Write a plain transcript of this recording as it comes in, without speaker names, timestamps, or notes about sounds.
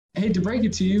hate to break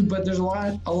it to you, but there's a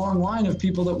long line of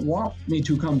people that want me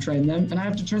to come train them, and I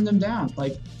have to turn them down.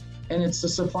 And it's the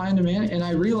supply and demand. And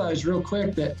I realized real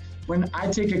quick that when I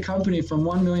take a company from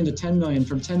 1 million to 10 million,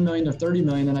 from 10 million to 30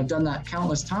 million, and I've done that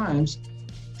countless times,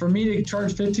 for me to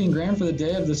charge 15 grand for the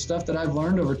day of the stuff that I've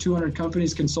learned over 200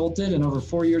 companies consulted and over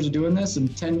 4 years of doing this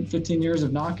and 10, 15 years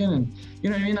of knocking, and you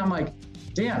know what I mean? I'm like,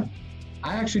 damn,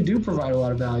 I actually do provide a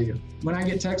lot of value. When I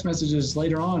get text messages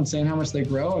later on saying how much they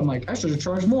grow, I'm like, I should have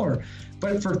charged more.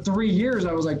 But for 3 years,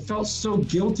 I was like, felt so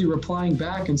guilty replying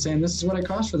back and saying, this is what I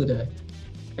cost for the day.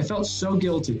 I felt so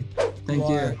guilty. Thank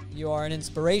you. You are an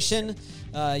inspiration.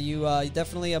 You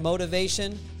definitely a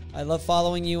motivation. I love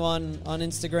following you on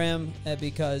Instagram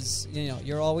because, you know,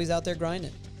 you're always out there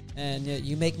grinding, and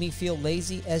you make me feel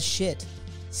lazy as shit.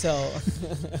 So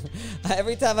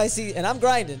every time I see, and I'm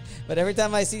grinding, but every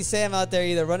time I see Sam out there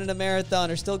either running a marathon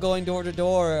or still going door to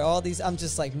door or all these, I'm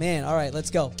just like, man, all right, let's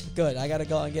go. Good. I got to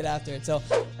go and get after it. So,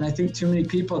 and I think too many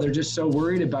people, they're just so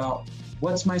worried about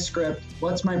what's my script,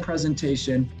 what's my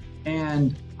presentation.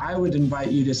 And I would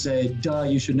invite you to say, duh,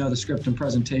 you should know the script and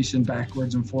presentation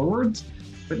backwards and forwards.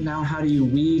 But now how do you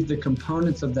weave the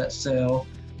components of that sale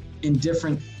in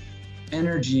different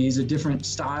energies, different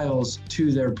styles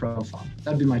to their profile?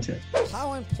 That'd be my tip.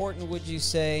 How important would you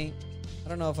say, I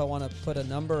don't know if I want to put a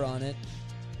number on it,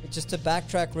 but just to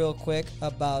backtrack real quick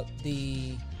about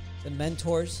the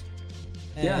mentors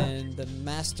and the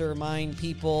mastermind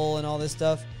people and all this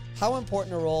stuff, how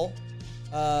important a role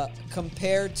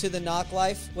compared to the knock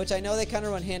life, which I know they kind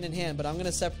of run hand in hand, but I'm going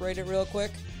to separate it real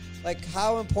quick. Like,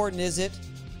 how important is it,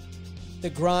 the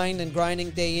grind and grinding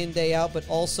day in, day out, but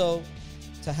also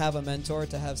to have a mentor,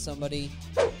 to have somebody?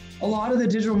 A lot of the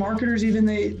digital marketers, even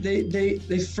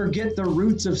they forget the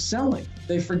roots of selling.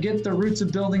 They forget the roots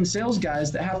of building sales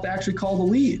guys that have to actually call the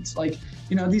leads. Like,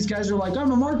 you know, these guys are like,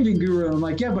 I'm a marketing guru. And I'm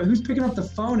like, yeah, but who's picking up the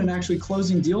phone and actually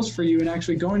closing deals for you and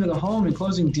actually going to the home and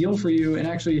closing deal for you and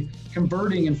actually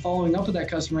converting and following up with that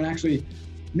customer and actually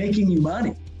making you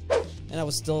money? And I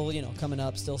was still, you know, coming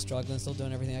up, still struggling, still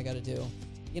doing everything I got to do.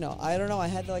 You know, I don't know. I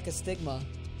had like a stigma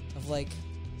of like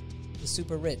the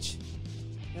super rich.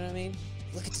 You know what I mean?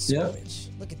 Look at the super rich.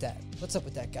 Look at that. What's up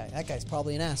with that guy? That guy's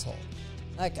probably an asshole.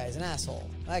 That guy's an asshole.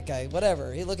 That guy,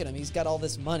 whatever. Hey, look at him. He's got all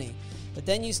this money. But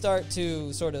then you start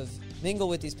to sort of mingle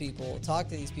with these people, talk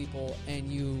to these people, and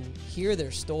you hear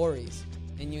their stories,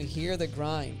 and you hear the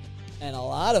grind. And a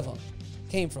lot of them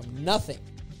came from nothing.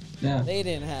 Yeah. They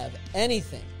didn't have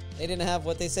anything. They didn't have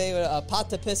what they say, a pot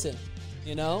to piss in,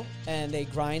 you know? And they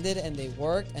grinded and they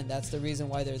worked, and that's the reason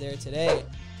why they're there today.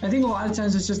 I think a lot of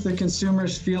times it's just the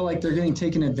consumers feel like they're getting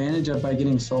taken advantage of by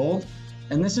getting sold.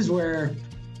 And this is where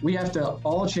we have to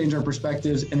all change our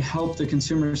perspectives and help the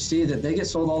consumers see that they get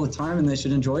sold all the time and they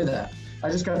should enjoy that. I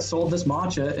just got sold this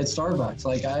matcha at Starbucks.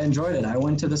 Like, I enjoyed it. I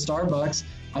went to the Starbucks.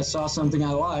 I saw something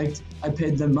I liked. I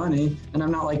paid them money. And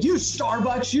I'm not like, you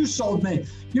Starbucks, you sold me.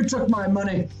 You took my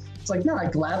money. It's like, no, I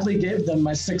gladly gave them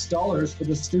my $6 for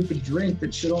the stupid drink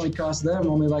that should only cost them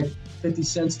only like 50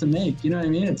 cents to make. You know what I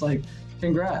mean? It's like,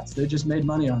 congrats. They just made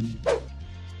money on me.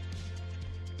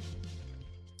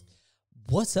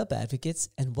 What's up, advocates,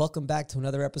 and welcome back to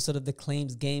another episode of the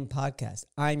Claims Game podcast.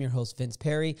 I'm your host, Vince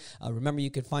Perry. Remember,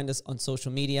 you can find us on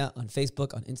social media, on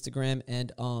Facebook, on Instagram,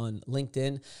 and on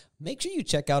LinkedIn. Make sure you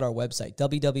check out our website,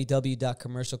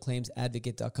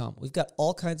 www.commercialclaimsadvocate.com. We've got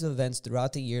all kinds of events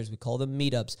throughout the years. We call them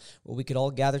meetups, where we could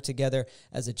all gather together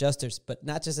as adjusters, but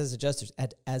not just as adjusters,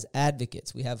 as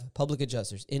advocates. We have public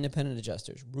adjusters, independent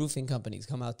adjusters, roofing companies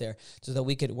come out there so that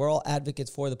we're all advocates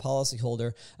for the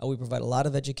policyholder. We provide a lot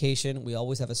of education. We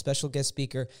always have a special guest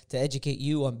speaker to educate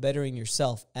you on bettering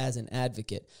yourself as an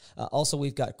advocate. Also,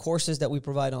 we've got courses that we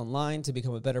provide online to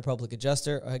become a better public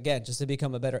adjuster. Again, just to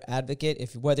become a better advocate.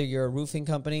 Whether you're a roofing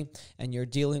company and you're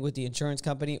dealing with the insurance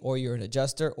company, or you're an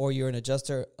adjuster,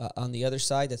 on the other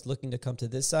side that's looking to come to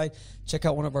this side, check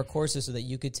out one of our courses so that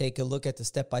you could take a look at the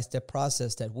step-by-step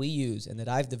process that we use and that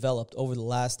I've developed over the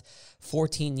last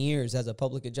 14 years as a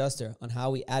public adjuster on how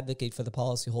we advocate for the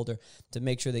policyholder to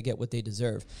make sure they get what they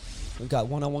deserve. We've got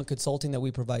one-on-one consulting that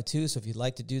we provide too, so if you'd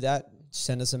like to do that,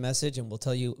 send us a message and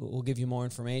we'll give you more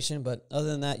information. But other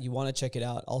than that, you want to check it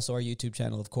out. Also, our YouTube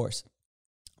channel, of course.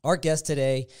 Our guest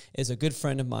today is a good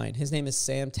friend of mine. His name is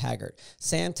Sam Taggart.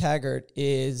 Sam Taggart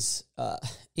is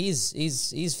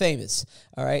he's famous.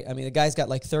 All right. I mean, the guy's got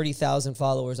like 30,000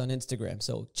 followers on Instagram.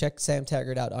 So check Sam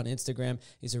Taggart out on Instagram.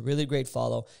 He's a really great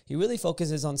follow. He really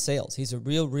focuses on sales. He's a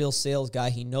real sales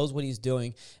guy. He knows what he's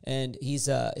doing, and he's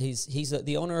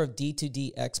the owner of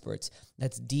D2D Experts.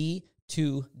 That's D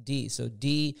 2D. So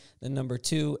D, the number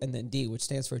 2, and then D, which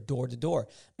stands for door to door.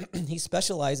 He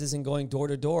specializes in going door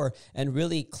to door and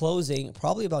really closing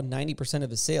probably about 90% of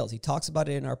his sales. He talks about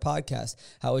it in our podcast,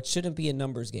 how it shouldn't be a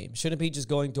numbers game. It shouldn't be just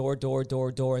going door,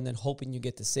 and then hoping you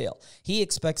get the sale. He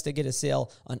expects to get a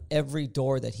sale on every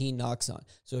door that he knocks on.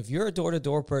 So if you're a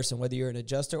door-to-door person, whether you're an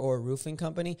adjuster or a roofing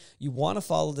company, you want to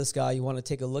follow this guy. You want to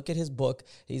take a look at his book.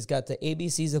 He's got the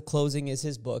ABCs of Closing is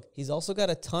his book. He's also got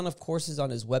a ton of courses on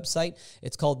his website.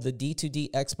 It's called the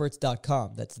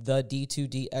D2Dexperts.com. That's the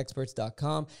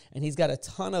D2Dexperts.com. And he's got a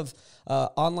ton of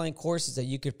online courses that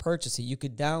you could purchase, that you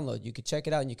could download. You could check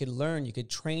it out and you could learn. You could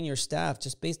train your staff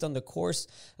just based on the course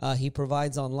he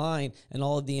provides online and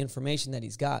all of the information that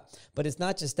he's got. But it's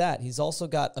not just that. He's also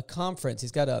got a conference.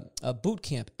 He's got a boot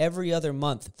camp every other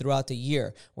month throughout the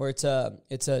year where it's a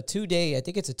 2-day, I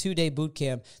think it's a 2-day boot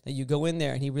camp that you go in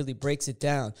there and he really breaks it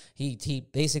down. He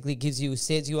basically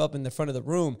stands you up in the front of the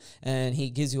room and he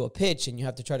gives you a pitch and you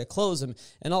have to try to close him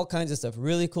and all kinds of stuff.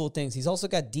 Really cool things. He's also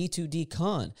got D2D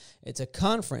Con. It's a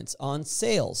conference on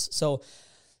sales. So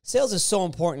sales is so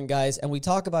important, guys, and we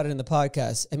talk about it in the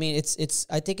podcast. I mean,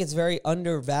 I think it's very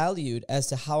undervalued as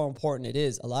to how important it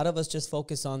is. A lot of us just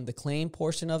focus on the claim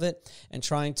portion of it and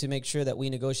trying to make sure that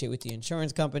we negotiate with the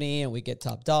insurance company and we get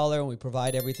top dollar and we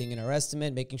provide everything in our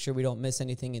estimate, making sure we don't miss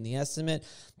anything in the estimate.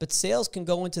 But sales can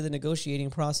go into the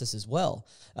negotiating process as well.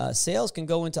 Sales can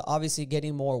go into obviously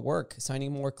getting more work,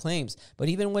 signing more claims. But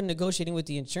even when negotiating with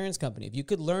the insurance company, if you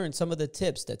could learn some of the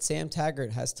tips that Sam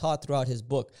Taggart has taught throughout his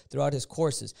book, throughout his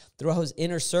courses, throughout his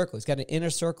inner circle. He's got an inner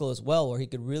circle as well where he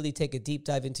could really take a deep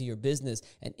dive into your business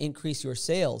and increase your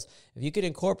sales. If you could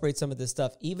incorporate some of this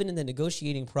stuff, even in the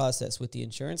negotiating process with the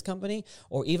insurance company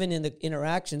or even in the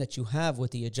interaction that you have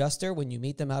with the adjuster when you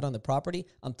meet them out on the property,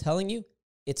 I'm telling you,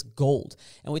 it's gold.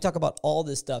 And we talk about all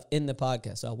this stuff in the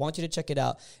podcast. So I want you to check it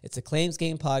out. It's a Claims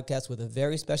Game podcast with a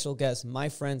very special guest, my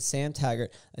friend Sam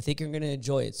Taggart. I think you're going to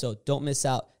enjoy it. So don't miss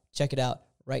out. Check it out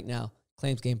right now.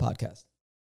 Claims Game podcast.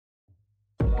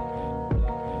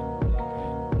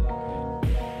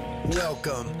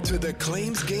 Welcome to the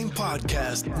Claims Game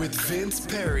Podcast with Vince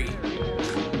Perry.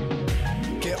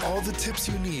 Get all the tips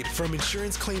you need from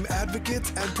insurance claim advocates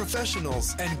and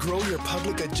professionals and grow your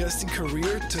public adjusting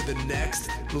career to the next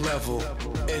level.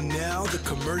 And now the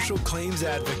commercial claims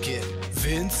advocate,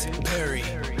 Vince Perry.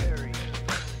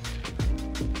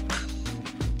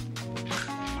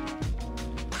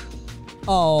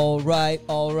 All right.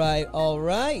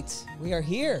 We are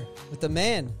here with the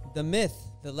man, the myth,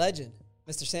 the legend,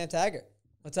 Mr. Sam Taggart.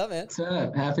 What's up, man? What's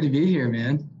up? Happy to be here,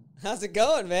 man. How's it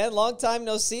going, man? Long time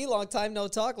no see, long time no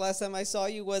talk. Last time I saw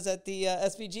you was at the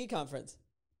SVG conference.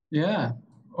 Yeah.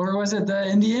 Or was it the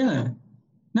Indiana?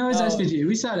 No, it's SVG.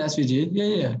 We saw it at SVG.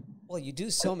 Yeah. Well, you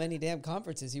do so many damn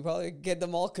conferences. You probably get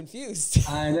them all confused.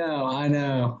 I know.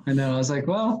 I was like,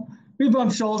 well, we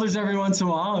bump shoulders every once in a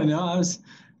while. I'm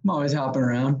always hopping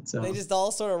around. So they just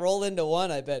all sort of roll into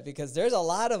one, I bet, because there's a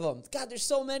lot of them. God, there's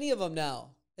so many of them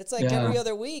now. It's like every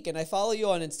other week, and I follow you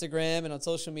on Instagram and on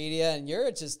social media, and you're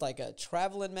just like a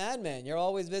traveling madman. You're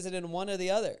always visiting one or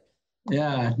the other.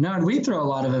 Yeah, no, and we throw a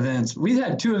lot of events. We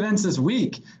had 2 events this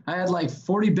week. I had like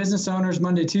 40 business owners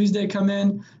Monday, Tuesday come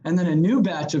in, and then a new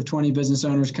batch of 20 business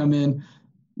owners come in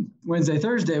Wednesday,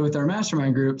 Thursday with our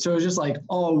mastermind group. So it was just like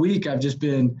all week I've just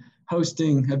been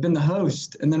hosting. I've been the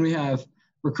host, and then we have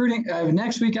recruiting.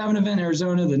 Next week I have an event in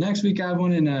Arizona. The next week I have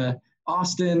one in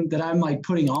Austin that I'm like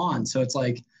putting on. So it's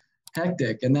like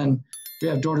hectic. And then we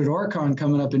have Door to Door Con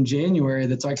coming up in January.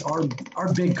 That's like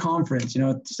our big conference,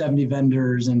 70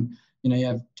 vendors. And, you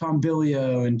have Tom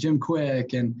Billio and Jim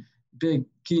Quick and big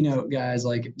keynote guys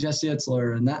like Jesse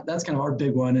Itzler. And that's kind of our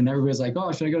big one. And everybody's like,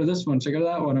 oh, should I go to this one? Should I go to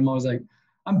that one? I'm always like,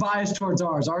 I'm biased towards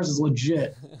ours. Ours is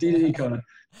legit. D2D Con.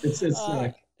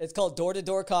 It's called Door to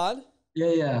Door Con?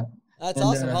 Yeah. That's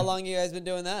awesome. How long have you guys been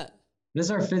doing that? This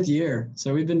is our 5th year.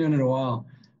 So we've been doing it a while.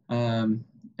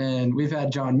 And we've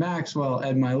had John Maxwell,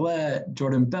 Ed Milet,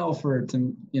 Jordan Belfort,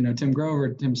 Tim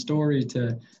Grover, Tim Story, to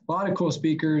a lot of cool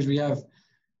speakers.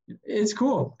 It's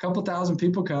cool. A couple thousand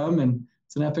people come, and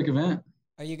it's an epic event.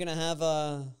 Are you going to have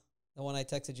the one I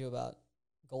texted you about?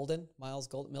 Golden?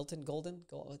 Milton Golden?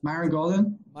 Myron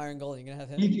Golden? Myron Golden. You going to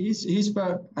have him?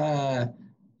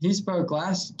 He spoke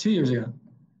last 2 years ago.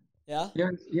 Yeah?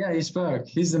 Yeah, he spoke.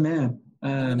 He's the man.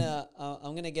 I'm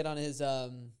gonna get on his.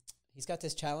 He's got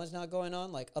this challenge now going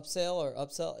on, like upsell.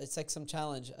 It's like some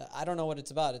challenge. I don't know what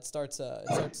it's about. It starts.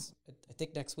 I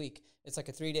think next week. It's like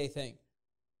a 3-day thing.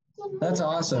 That's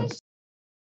awesome.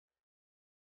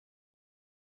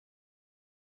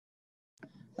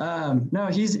 No,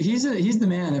 he's the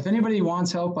man. If anybody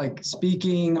wants help, like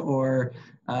speaking or,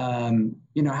 how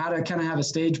to kind of have a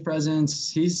stage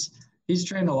presence, he's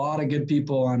trained a lot of good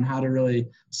people on how to really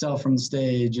sell from the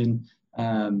stage. And,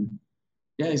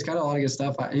 he's got a lot of good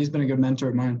stuff. He's been a good mentor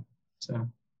of mine. So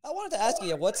I wanted to ask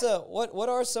you, what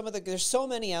are some of there's so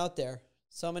many out there,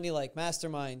 so many like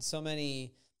masterminds, so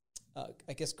many,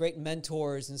 I guess, great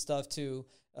mentors and stuff too,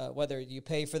 whether you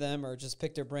pay for them or just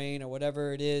pick their brain or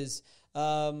whatever it is.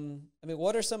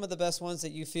 What are some of the best ones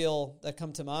that you feel that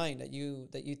come to mind that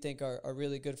you think are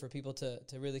really good for people to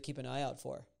really keep an eye out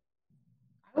for?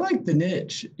 I like the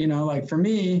niche, like for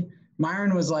me,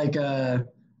 Myron was like a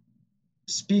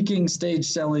speaking stage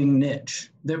selling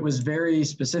niche that was very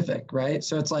specific, right?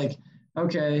 So it's like,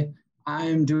 okay,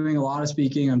 I'm doing a lot of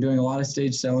speaking, I'm doing a lot of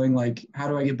stage selling, like how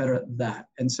do I get better at that?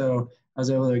 And so I was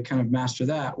able to kind of master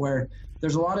that, where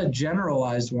there's a lot of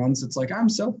generalized ones. It's like, I'm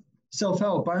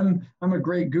self-help. I'm a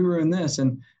great guru in this.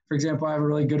 And for example, I have a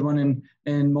really good one in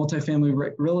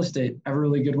multifamily real estate. I have a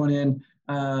really good one in,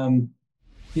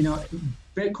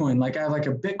 Bitcoin. Like I have like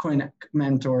a Bitcoin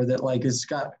mentor that like has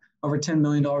got over $10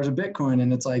 million of Bitcoin.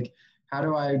 And it's like, how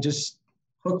do I just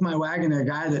hook my wagon to a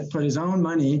guy that put his own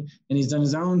money and he's done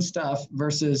his own stuff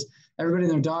versus everybody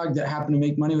and their dog that happened to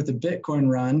make money with the Bitcoin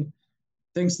run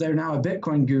thinks they're now a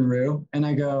Bitcoin guru. And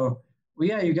I go, well,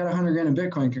 yeah, you got 100 grand in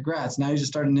Bitcoin. Congrats. Now you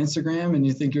just started an Instagram and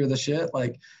you think you're the shit.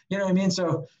 Like, you know what I mean?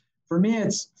 So for me,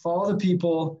 it's follow the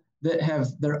people that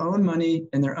have their own money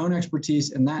and their own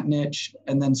expertise in that niche,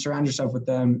 and then surround yourself with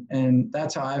them. And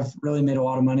that's how I've really made a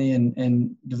lot of money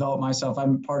and developed myself.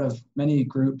 I'm part of many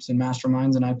groups and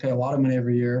masterminds, and I pay a lot of money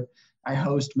every year. I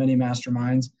host many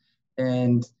masterminds,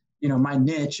 and, my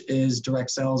niche is direct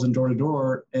sales and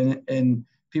door-to-door and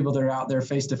people that are out there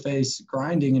face-to-face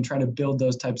grinding and trying to build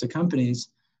those types of companies.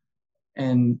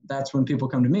 And that's when people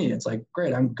come to me. It's like,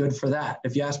 great, I'm good for that.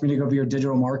 If you ask me to go be your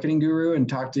digital marketing guru and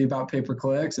talk to you about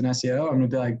pay-per-clicks and SEO, I'm going to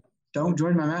be like, don't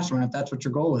join my mastermind if that's what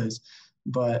your goal is.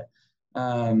 But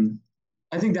I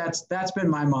think that's been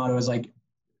my motto, is like,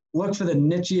 look for the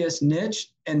nichiest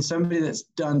niche and somebody that's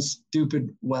done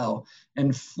stupid well,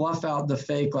 and fluff out the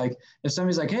fake. Like if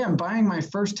somebody's like, hey, I'm buying my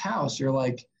first house, you're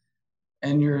like,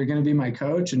 and you're going to be my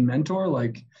coach and mentor,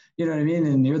 like, you know what I mean?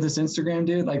 And you're this Instagram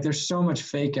dude, like there's so much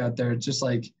fake out there. It's just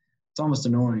like, it's almost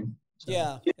annoying. So.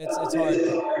 Yeah, it's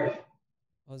hard.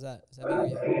 What was that? Is that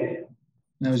me or you?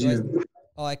 That was you.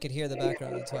 Oh, I could hear the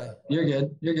background. That's why. You're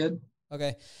good.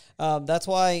 Okay. That's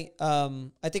why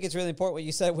I think it's really important what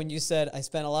you said when you said I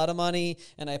spent a lot of money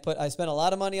and I spent a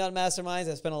lot of money on masterminds.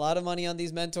 I spent a lot of money on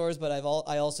these mentors, but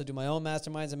I also do my own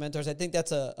masterminds and mentors. I think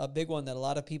that's a big one that a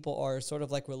lot of people are sort of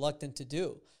like reluctant to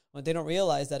do, when they don't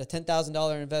realize that a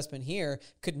 $10,000 investment here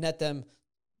could net them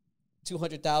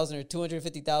 $200,000 or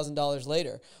 $250,000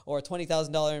 later, or a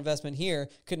 $20,000 investment here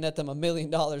could net them $1 million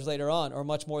later on, or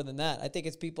much more than that. I think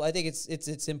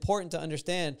it's important to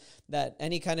understand that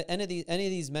any of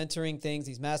these mentoring things,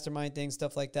 these mastermind things,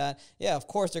 stuff like that. Yeah, of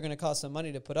course they're going to cost some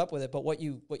money to put up with it, but what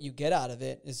you get out of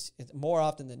it is more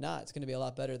often than not, it's going to be a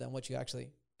lot better than what you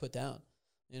actually put down.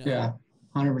 Yeah,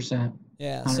 100%.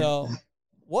 Yeah. 100%. So.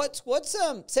 What's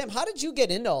Sam, how did you get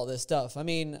into all this stuff? I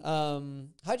mean,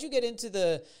 how'd you get into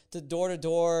the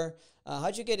door-to-door?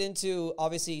 How'd you get into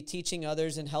obviously teaching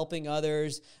others and helping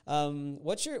others?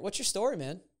 What's your story,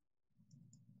 man?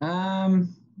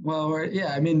 Well,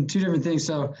 yeah, I mean, two different things.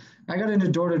 So I got into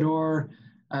door-to-door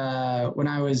when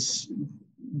I was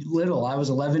little. I was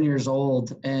 11 years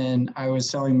old, and I was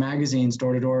selling magazines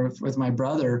door-to-door with my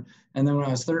brother. And then when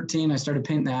I was 13, I started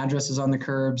painting the addresses on the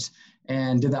curbs,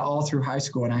 and did that all through high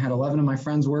school. And I had 11 of my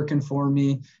friends working for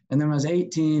me. And then when I was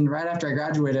 18, right after I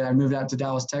graduated, I moved out to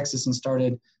Dallas, Texas, and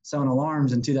started selling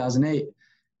alarms in 2008.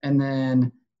 And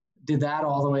then did that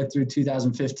all the way through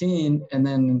 2015. And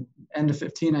then end of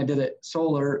 15, I did it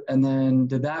solar, and then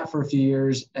did that for a few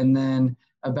years. And then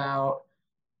about,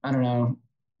 I don't know,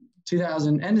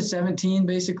 end of 17,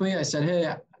 basically, I said,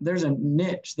 hey, there's a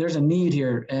niche, there's a need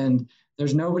here. And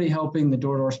there's nobody helping the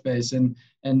door-to-door space. And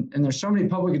there's so many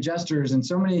public adjusters and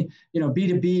so many,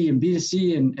 B2B and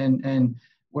B2C and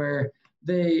where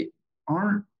they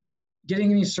aren't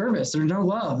getting any service. There's no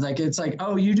love. Like, it's like,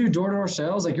 oh, you do door-to-door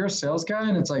sales? Like, you're a sales guy?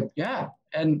 And it's like, yeah.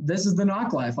 And this is the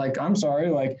knock life. Like, I'm sorry.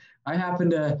 Like,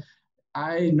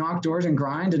 I knock doors and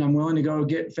grind, and I'm willing to go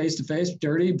get face-to-face,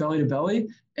 dirty, belly-to-belly,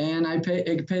 and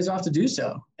it pays off to do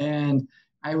so. And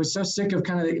I was so sick of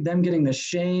kind of them getting the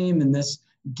shame and this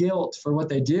guilt for what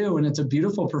they do. And it's a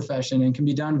beautiful profession and can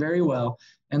be done very well.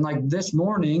 And like this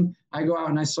morning, I go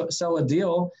out and I sell a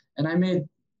deal, and I made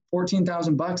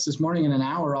 $14,000 this morning in an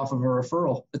hour off of a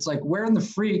referral. It's like, where in the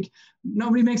freak?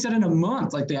 Nobody makes that in a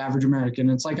month, like the average American.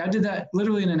 It's like, I did that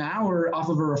literally in an hour off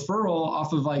of a referral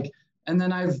off of like, and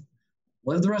then I've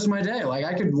lived the rest of my day. Like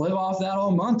I could live off that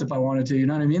all month if I wanted to, you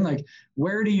know what I mean? Like,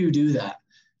 where do you do that?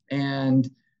 And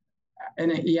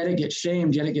yet it gets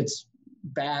shamed, yet it gets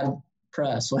bad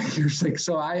press. Like you're like,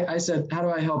 so I said, how do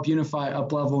I help unify,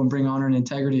 up level, and bring honor and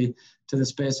integrity to the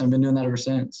space? I've been doing that ever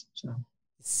since. So.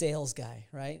 Sales guy,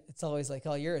 right? It's always like,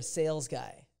 oh, you're a sales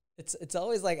guy. It's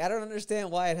always like, I don't understand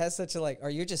why it has such a like, or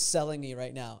you're just selling me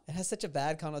right now. It has such a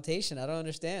bad connotation. I don't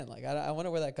understand. Like, I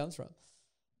wonder where that comes from.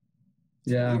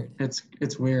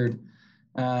 It's weird.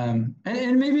 And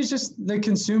maybe it's just the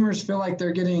consumers feel like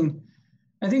they're getting,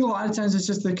 I think a lot of times it's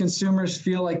just the consumers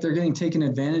feel like they're getting taken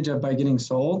advantage of by getting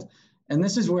sold. And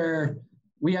this is where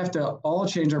we have to all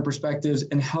change our perspectives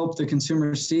and help the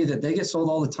consumers see that they get sold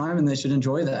all the time and they should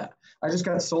enjoy that. I just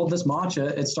got sold this matcha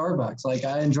at Starbucks. Like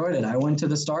I enjoyed it. I went to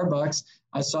the Starbucks.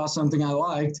 I saw something I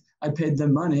liked. I paid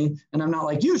them money. And I'm not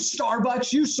like, you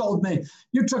Starbucks, you sold me.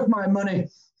 You took my money.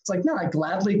 It's like, no, I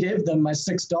gladly gave them my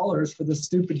 $6 for the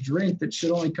stupid drink that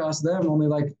should only cost them only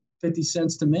like 50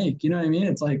 cents to make. You know what I mean?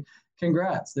 It's like,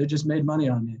 congrats. They just made money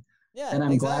on me. Yeah, and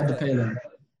I'm glad to pay them.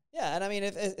 Yeah, and I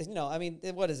mean,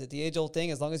 what is it? The age-old thing,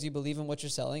 as long as you believe in what you're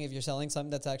selling, if you're selling something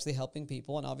that's actually helping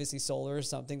people, and obviously solar is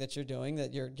something that you're doing,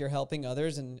 that you're helping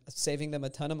others and saving them a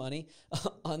ton of money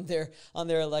on their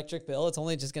electric bill, it's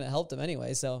only just going to help them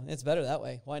anyway, so it's better that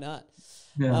way. Why not?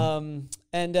 Yeah.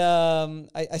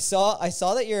 I saw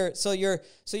that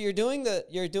you're doing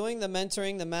the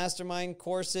mentoring, the mastermind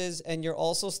courses, and you're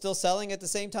also still selling at the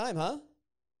same time, huh?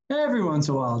 Every once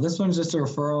in a while. This one's just a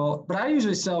referral, but I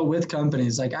usually sell with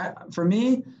companies. Like for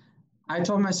me, I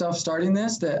told myself starting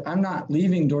this that I'm not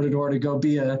leaving door to door to go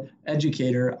be a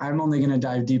educator. I'm only going to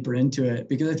dive deeper into it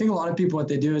because I think a lot of people, what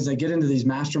they do is they get into these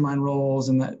mastermind roles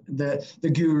and the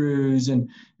gurus and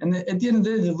at the end of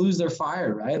the day, they lose their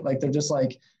fire, right? Like they're just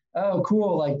like, oh,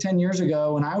 cool. Like 10 years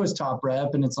ago when I was top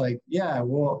rep, and it's like, yeah,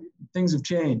 well, things have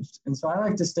changed. And so I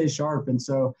like to stay sharp. And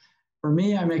so for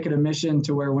me, I make it a mission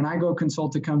to where when I go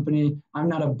consult a company, I'm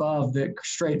not above the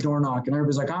straight door knock. And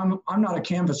everybody's like, I'm not a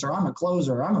canvasser, I'm a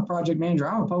closer, I'm a project manager,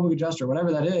 I'm a public adjuster,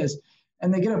 whatever that is.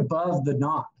 And they get above the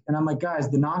knock. And I'm like,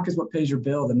 guys, the knock is what pays your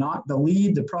bill. The knock, the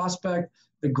lead, the prospect,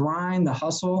 the grind, the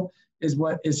hustle is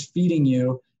what is feeding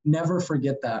you. Never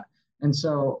forget that. And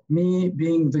so me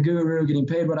being the guru, getting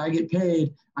paid what I get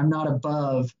paid, I'm not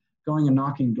above going and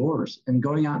knocking doors and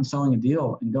going out and selling a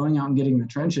deal and going out and getting in the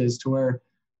trenches to where,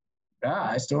 yeah,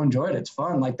 I still enjoy it. It's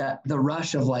fun. Like that, the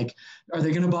rush of like, are they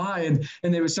going to buy?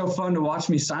 And it was so fun to watch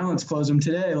me silence close them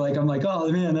today. Like, I'm like,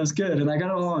 oh man, that's good. And I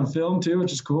got it all on film too,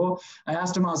 which is cool. I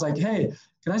asked him, I was like, hey,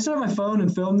 can I set up my phone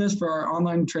and film this for our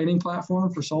online training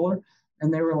platform for solar?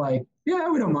 And they were like, yeah,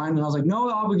 we don't mind. And I was like, no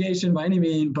obligation by any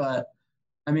means, but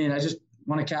I mean, I just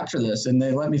want to capture this. And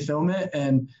they let me film it.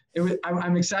 And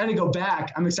I'm excited to go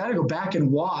back. I'm excited to go back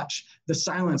and watch the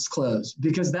silence close,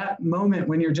 because that moment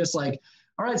when you're just like,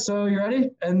 all right, so you ready?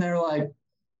 And they're like,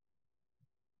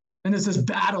 and it's this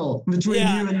battle between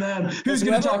you and them. Who's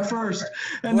going to talk first?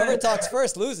 And whoever talks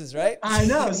first loses, right? I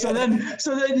know. So then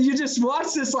you just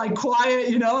watch this like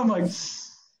quiet, I'm like,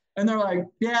 and they're like,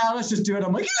 yeah, let's just do it.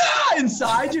 I'm like, yeah,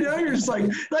 inside, you're just like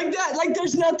that. Like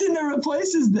there's nothing that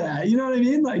replaces that. You know what I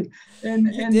mean? Like,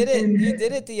 you did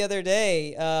it the other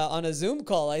day on a Zoom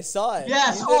call. I saw it.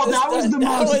 Yes. That was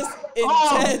intense. It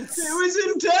was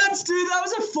intense, dude. That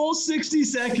was a full 60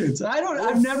 seconds.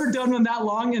 I've never done one that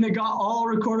long, and it got all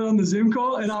recorded on the Zoom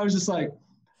call. And I was just like,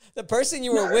 the person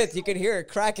you were with, you could hear her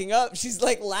cracking up. She's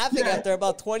like laughing after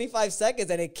about 25 seconds,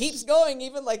 and it keeps going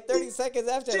even like 30 seconds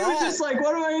after that. She was just like,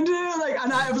 what am I going to do? Like,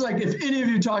 and I was like, if any of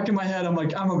you talk in my head, I'm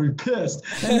like, I'm going to be pissed.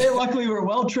 And they luckily were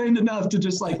well-trained enough to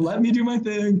just like, let me do my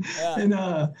thing. Yeah. And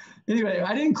anyway,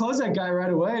 I didn't close that guy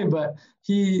right away, but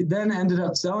he then ended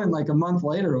up selling like a month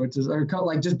later, or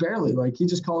like just barely. Like he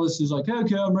just called us. He's like, hey,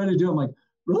 okay, I'm ready to do it. I'm like,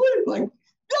 really? Like,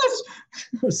 yes.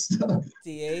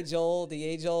 The age old,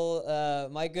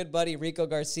 my good buddy Rico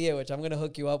Garcia, which I'm going to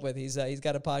hook you up with. He's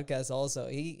got a podcast also.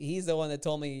 He's the one that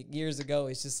told me years ago.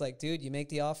 He's just like, dude, you make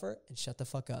the offer and shut the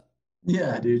fuck up.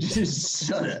 Yeah, dude, just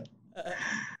shut it.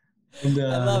 And,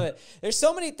 I love it. There's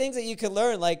so many things that you can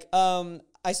learn. Like,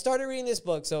 I started reading this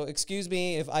book, so excuse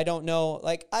me if I don't know.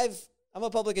 Like, I'm a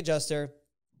public adjuster.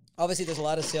 Obviously, there's a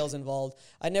lot of sales involved.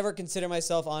 I never consider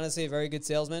myself, honestly, a very good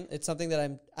salesman. It's something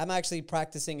that I'm actually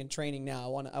practicing and training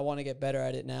now. I want to get better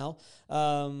at it now.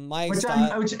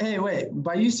 Hey, wait.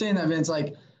 By you saying that, Vince,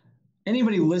 like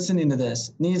anybody listening to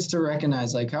this needs to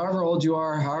recognize, like however old you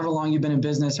are, however long you've been in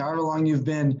business, however long you've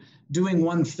been doing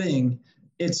one thing,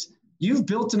 you've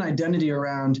built an identity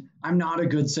around, I'm not a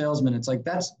good salesman. It's like,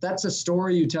 that's a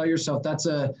story you tell yourself.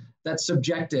 That's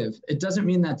subjective. It doesn't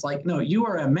mean that's like, no, you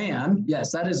are a man.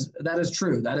 Yes, that is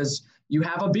true. That is, you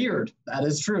have a beard. That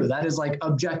is true. That is like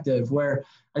objective, where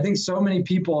I think so many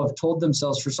people have told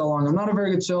themselves for so long, I'm not a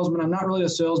very good salesman. I'm not really a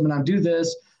salesman. I do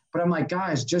this, but I'm like,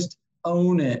 guys, just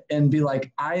own it and be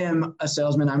like, I am a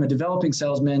salesman. I'm a developing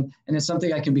salesman, and it's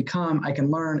something I can become. I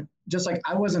can learn. Just like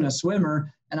I wasn't a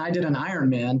swimmer and I did an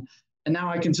Ironman, and now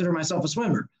I consider myself a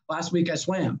swimmer. Last week I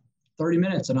swam 30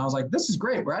 minutes and I was like, this is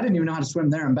great, where I didn't even know how to swim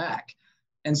there and back.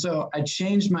 And so I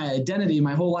changed my identity.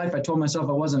 My whole life I told myself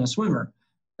I wasn't a swimmer.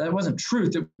 That wasn't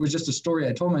truth. It was just a story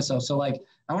I told myself. So like,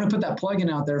 I want to put that plug-in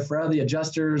out there for all the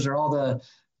adjusters or all the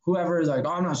whoever is like,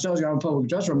 oh, I'm not a sales guy, I'm a public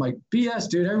adjuster. I'm like, BS,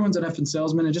 dude, everyone's an effing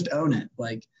salesman, and just own it.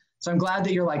 Like, so I'm glad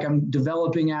that you're like, I'm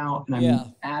developing out and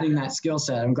I'm adding that skill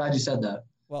set. I'm glad you said that.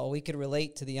 Well, we could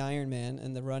relate to the Ironman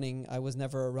and the running. I was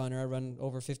never a runner. I run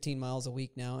over 15 miles a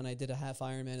week now, and I did a half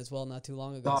Ironman as well not too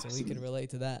long ago, awesome. So we could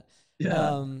relate to that.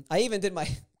 Yeah. I even did my,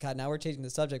 God, now we're changing the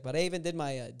subject, but I even did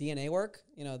my DNA work,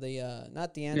 you know, the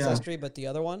not the Ancestry, but the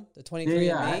other one, the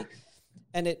 23andMe.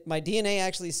 And my DNA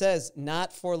actually says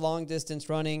not for long distance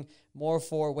running, more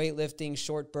for weightlifting,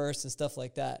 short bursts, and stuff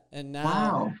like that. And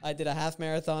now I did a half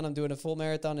marathon. I'm doing a full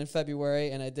marathon in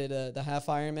February, and I did the half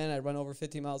Ironman. I run over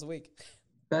 15 miles a week.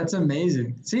 That's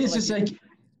amazing. See, it's just like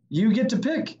you get to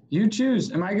pick. You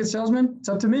choose. Am I a good salesman? It's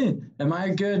up to me. Am I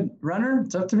a good runner?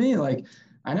 It's up to me. Like,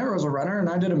 I never was a runner, and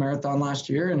I did a marathon last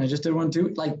year, and I just did one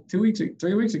 3 weeks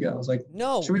ago. I was like,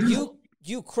 no,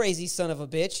 you crazy son of a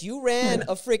bitch. You ran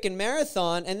a freaking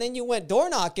marathon, and then you went door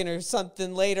knocking or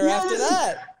something later after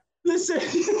that. Listen.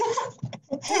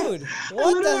 Dude,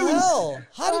 what the hell?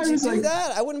 How did you do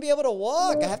that? I wouldn't be able to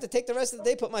walk. I have to take the rest of the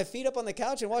day, put my feet up on the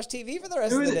couch, and watch TV for the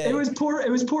rest of the day. It was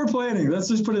poor planning. Let's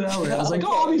just put it that way. I was like,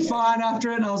 oh, I'll be fine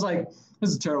after it. And I was like, this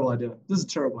is a terrible idea.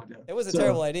 It was a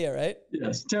terrible idea, right?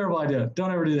 Yes, terrible idea.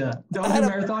 Don't ever do that. Don't do a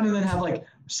marathon and then have like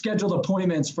scheduled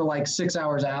appointments for like 6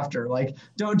 hours after. Like,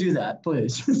 don't do that,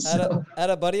 please. I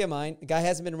had a buddy of mine. The guy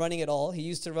hasn't been running at all. He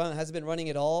used to run, hasn't been running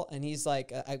at all. And he's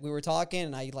like, we were talking,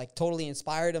 and I like totally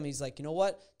inspired him. He's like, you know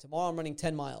what? Tomorrow I'm running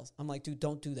 10 miles. I'm like, dude,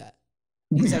 don't do that.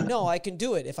 He's like, no, I can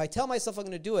do it. If I tell myself I'm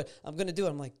going to do it, I'm going to do it.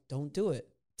 I'm like, don't do it.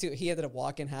 He ended up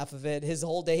walking half of it. His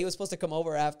whole day, he was supposed to come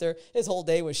over after. His whole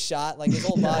day was shot, like his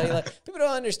whole body. Like, people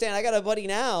don't understand. I got a buddy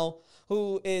now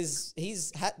who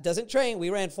doesn't train. We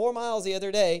ran 4 miles the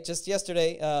other day, just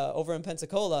yesterday, over in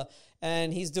Pensacola,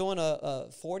 and he's doing a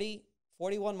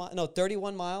 31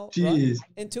 mile run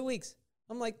in 2 weeks.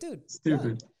 I'm like, dude,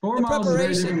 stupid. 4 miles is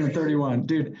very different than 31,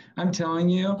 dude. I'm telling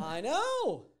you. I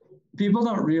know. People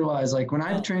don't realize, like, when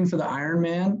I've trained for the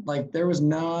Ironman, like, there was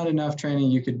not enough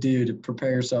training you could do to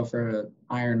prepare yourself for an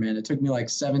Ironman. It took me like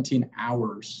 17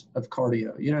 hours of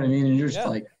cardio. You know what I mean? And you're just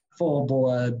like full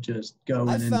blood, just going.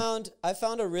 I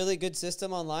found a really good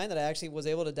system online that I actually was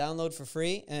able to download for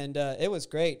free, and it was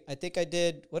great. I think I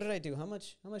did. What did I do? How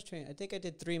much training? I think I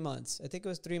did 3 months. I think it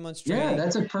was 3 months training. Yeah,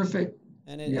 that's a perfect.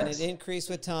 And it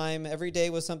increased with time. Every day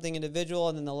was something individual.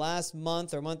 And then the last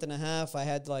month or month and a half, I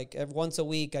had like once a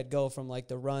week, I'd go from like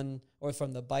the run or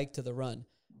from the bike to the run.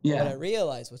 Yeah. But I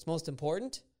realized what's most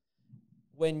important,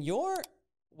 if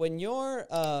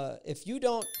you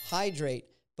don't hydrate,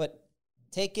 but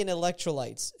take in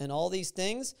electrolytes and all these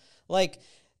things, like,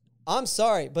 I'm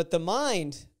sorry, but the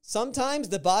mind, sometimes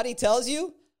the body tells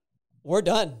you, we're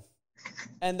done.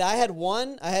 And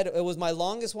it was my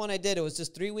longest one I did. It was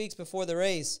just 3 weeks before the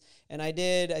race. And I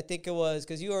think it was,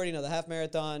 because you already know the half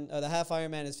marathon, the half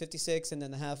Ironman is 56 and then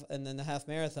the half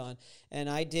marathon. And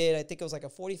I think it was like a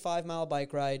 45-mile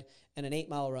bike ride and an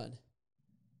 8-mile run.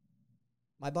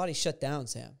 My body shut down,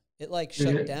 Sam. It like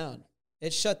shut down.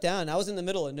 It shut down. I was in the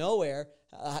middle of nowhere,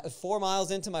 4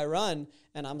 miles into my run.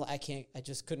 And I'm like, I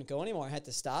just couldn't go anymore. I had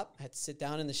to stop. I had to sit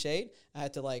down in the shade. I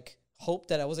had to like hope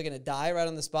that I wasn't going to die right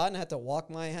on the spot, and I had to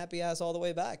walk my happy ass all the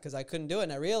way back because I couldn't do it.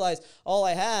 And I realized all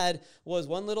I had was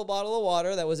one little bottle of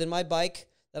water that was in my bike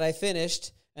that I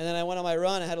finished, and then I went on my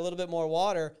run. I had a little bit more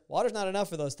water. Water's not enough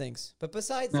for those things. But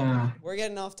besides that, we're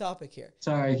getting off topic here.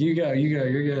 Sorry, you go.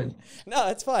 You're good. No,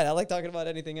 it's fine. I like talking about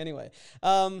anything anyway.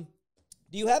 Do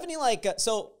you have any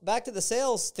so back to the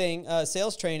sales thing,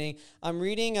 sales training, I'm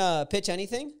reading Pitch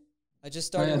Anything. I just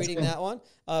started reading that one.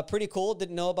 Pretty cool.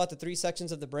 Didn't know about the 3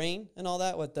 sections of the brain and all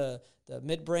that, with the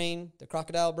midbrain, the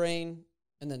crocodile brain,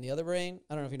 and then the other brain.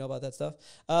 I don't know if you know about that stuff.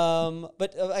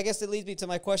 But I guess it leads me to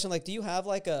my question. Like, do you have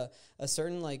like a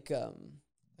certain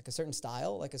a certain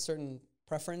style, like a certain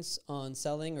preference on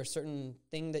selling, or certain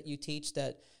thing that you teach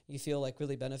that you feel like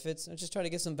really benefits? I'm just trying to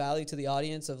get some value to the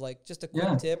audience of like just a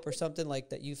quick tip or something like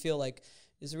that you feel like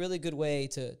is a really good way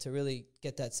to really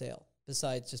get that sale,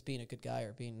 besides just being a good guy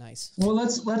or being nice? Well,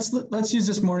 let's use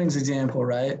this morning's example,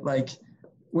 right? Like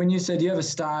when you said, do you have a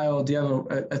style? Do you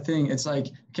have a thing? It's like,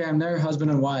 okay, I'm their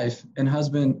husband and wife, and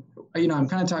husband, I'm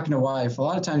kind of talking to wife. A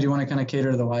lot of times you want to kind of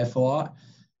cater to the wife a lot.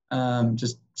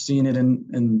 Just seeing it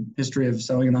in history of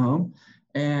selling in the home.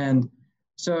 And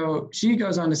so she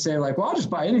goes on to say, like, well, I'll just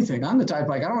buy anything. I'm the type,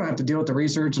 like, I don't have to deal with the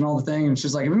research and all the thing. And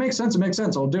she's like, if it makes sense,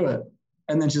 I'll do it.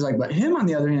 And then she's like, but him, on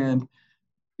the other hand,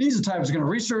 he's the type that's going to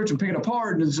research and pick it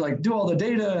apart and just like do all the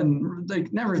data and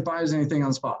like never buys anything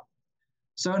on the spot.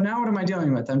 So now what am I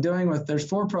dealing with? I'm dealing with, there's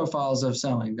 4 profiles of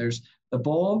selling. There's the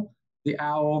bull, the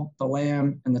owl, the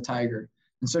lamb, and the tiger.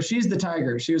 And so she's the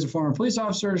tiger. She was a former police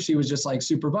officer. She was just like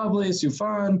super bubbly, super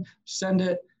fun, send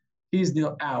it. He's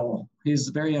the owl. He's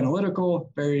very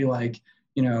analytical, very like,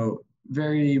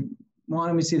 very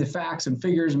wanting me to see the facts and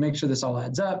figures and make sure this all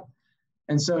adds up.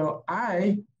 And so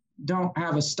I don't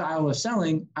have a style of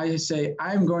selling. I say,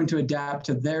 I'm going to adapt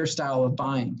to their style of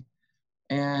buying.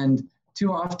 And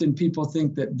too often people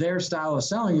think that their style of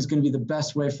selling is going to be the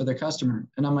best way for the customer.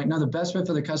 And I'm like, no, the best way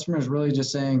for the customer is really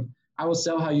just saying, I will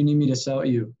sell how you need me to sell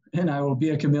you. And I will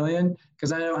be a chameleon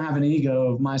because I don't have an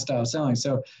ego of my style of selling.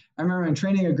 So I remember I'm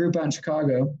training a group out in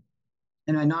Chicago,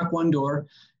 and I knock one door,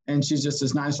 and she's just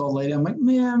this nice old lady. I'm like,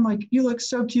 man, like, you look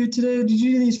so cute today. Did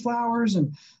you do these flowers?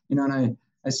 And, and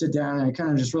I sit down and I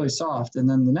kind of just really soft. And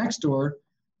then the next door,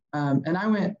 and I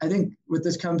went, I think with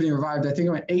this company Revived, I think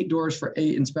I went 8 doors for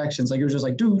 8 inspections. Like it was just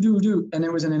like, do. And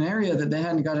it was in an area that they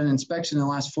hadn't got an inspection in the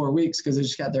last 4 weeks because they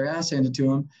just got their ass handed to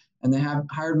them. And they have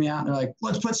hired me out and they're like,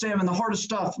 let's put Sam in the hardest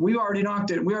stuff. We already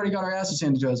knocked it. We already got our asses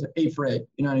handed to us 8 for 8.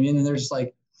 You know what I mean? And they're just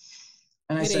like,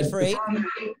 and I said, 8 for 8?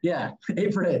 Yeah,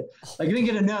 8 for 8. Like I didn't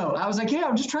get a no. I was like, yeah,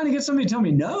 I'm just trying to get somebody to tell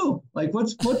me no. Like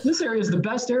this area is the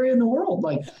best area in the world.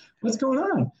 Like what's going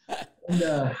on?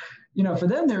 And, for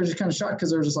them, they were just kind of shocked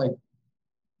because they were just like,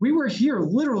 we were here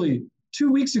literally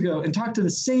 2 weeks ago and talked to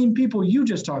the same people you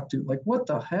just talked to. Like, what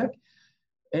the heck?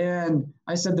 And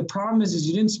I said, the problem is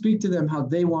you didn't speak to them how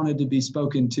they wanted to be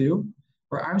spoken to,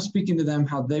 or I'm speaking to them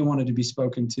how they wanted to be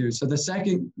spoken to. So the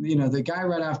second, the guy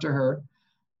right after her,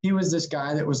 he was this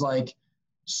guy that was like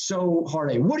so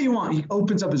hard. What do you want? He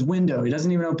opens up his window. He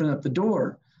doesn't even open up the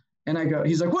door. And I go,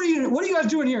 he's like, what are you guys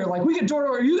doing here? Like, we get door to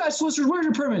door. You guys solicitors, where's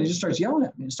your permit? He just starts yelling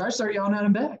at me. And start yelling at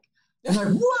him back. I'm like,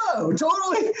 whoa,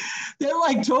 totally. They're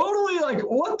like, totally like,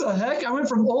 what the heck? I went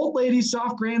from old lady,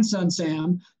 soft grandson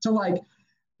Sam to like,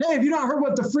 hey, have you not heard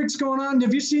what the freak's going on?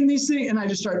 Have you seen these things? And I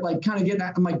just start like kind of getting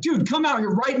at, I'm like, dude, come out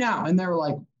here right now. And they were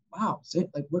like, wow,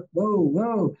 like,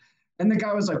 whoa. And the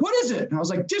guy was like, what is it? And I was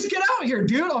like, just get out here,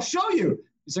 dude. I'll show you.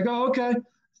 He's like, oh, okay.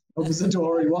 Opens the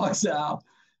door, he walks out.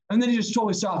 And then he just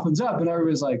totally softens up. And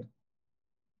everybody's like,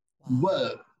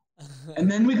 whoa. And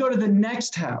then we go to the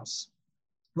next house.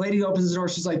 Lady opens the door.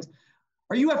 She's like,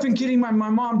 are you effing kidding? My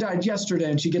mom died yesterday.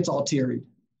 And she gets all teary.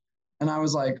 And I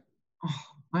was like, oh,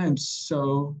 I am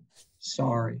so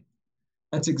sorry.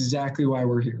 That's exactly why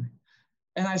we're here.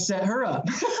 And I set her up.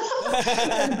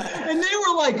 and they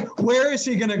were like, where is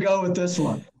he going to go with this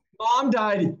one? Mom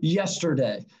died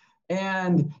yesterday.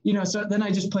 And, so then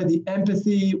I just played the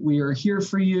empathy. We are here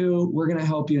for you. We're going to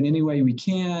help you in any way we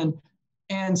can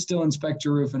and still inspect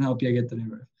your roof and help you get the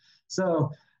new roof. So,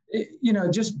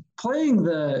 just playing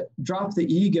the drop the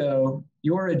ego,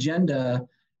 your agenda,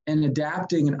 and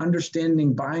adapting and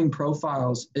understanding buying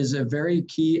profiles is a very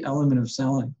key element of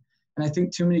selling. And I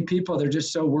think too many people, they're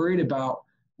just so worried about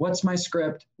what's my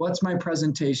script, what's my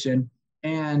presentation.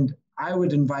 And I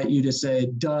would invite you to say,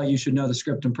 duh, you should know the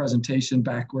script and presentation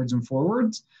backwards and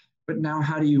forwards. But now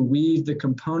how do you weave the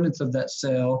components of that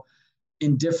sale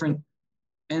in different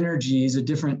energies,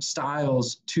 different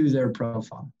styles to their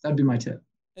profile? That'd be my tip.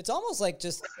 It's almost like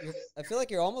I feel like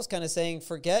you're almost kind of saying,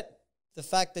 forget the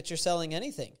fact that you're selling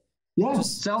anything. Yeah,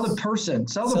 just sell the person.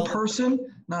 Sell the person,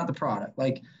 not the product.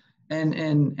 Like,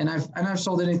 and I've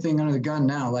sold anything under the gun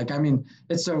now. Like, I mean,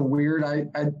 it's so weird. I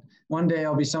one day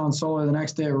I'll be selling solar, the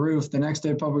next day a roof, the next day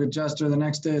a public adjuster, the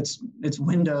next day it's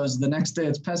windows, the next day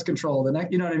it's pest control,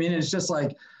 you know what I mean? It's just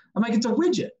like, I'm like, it's a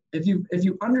widget. If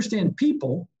you understand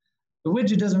people, the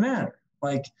widget doesn't matter.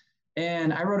 Like,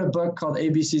 and I wrote a book called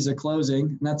ABCs of Closing,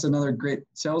 and that's another great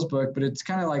sales book, but it's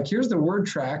kind of like, here's the word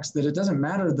tracks that it doesn't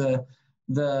matter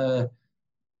the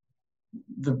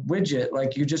widget.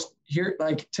 Like you just hear,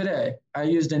 like today I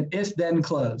used an if then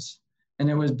close, and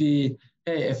it would be,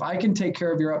 hey, if I can take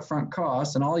care of your upfront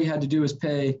costs and all you had to do is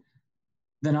pay,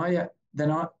 and all you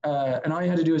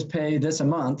had to do is pay this a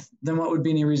month, then what would be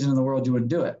any reason in the world you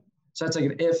wouldn't do it? So that's like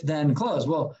an if then close.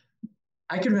 Well,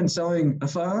 I could have been selling a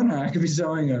phone, or I could be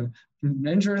selling an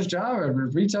insurance job or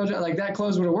a retail job. Like that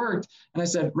close would have worked. And I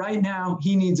said, right now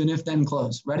he needs an if-then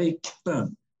close. Ready?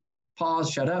 Boom.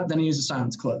 Pause, shut up. Then he uses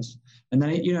silence close. And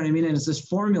then, you know what I mean? And it's this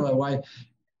formula why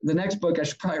the next book I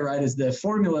should probably write is the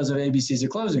formulas of ABCs of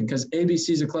closing, because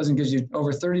ABCs of closing gives you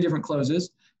over 30 different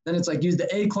closes. Then it's like use the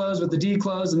A close with the D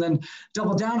close and then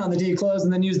double down on the D close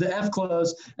and then use the F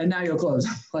close and now you'll close.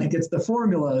 Like it's the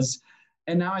formulas.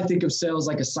 And now I think of sales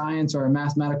like a science or a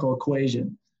mathematical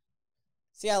equation.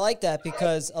 See, I like that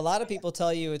because a lot of people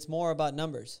tell you it's more about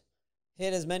numbers.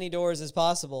 Hit as many doors as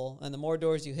possible, and the more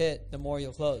doors you hit, the more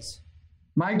you'll close.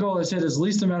 My goal is hit as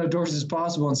least amount of doors as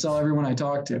possible and sell everyone I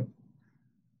talk to.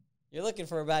 You're looking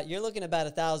about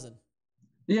 1,000.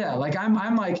 Yeah, like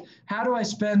I'm like, how do I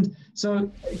spend?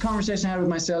 So conversation I had with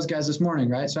my sales guys this morning,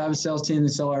 right? So I have a sales team that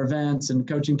sell our events and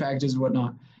coaching packages and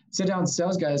whatnot. Sit down with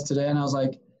sales guys today, and I was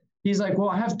like, he's like, well,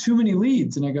 I have too many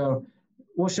leads. And I go,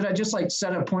 well, should I just like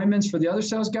set appointments for the other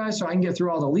sales guys so I can get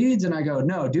through all the leads? And I go,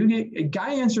 no, dude, a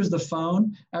guy answers the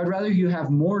phone. I would rather you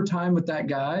have more time with that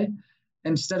guy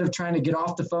instead of trying to get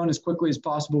off the phone as quickly as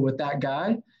possible with that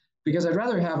guy, because I'd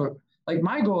rather have like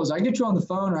my goal is I get you on the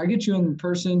phone or I get you in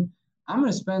person. I'm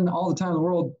going to spend all the time in the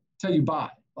world till you buy.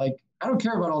 Like, I don't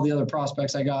care about all the other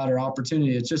prospects I got or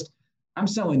opportunity. It's just, I'm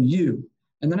selling you.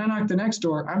 And then I knock the next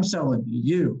door, I'm selling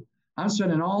you. I'm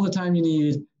spending all the time you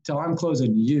need till I'm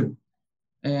closing you.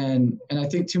 And I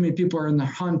think too many people are in the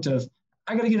hunt of,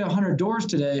 I got to get 100 doors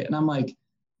today. And I'm like,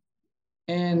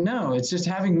 and no, it's just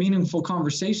having meaningful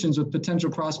conversations with potential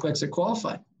prospects that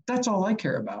qualify. That's all I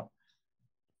care about.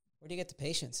 Where do you get the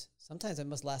patience? Sometimes it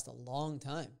must last a long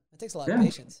time. It takes a lot of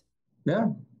patience. Yeah.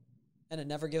 And a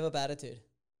never give up attitude.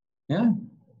 Yeah.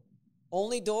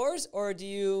 Only doors, or do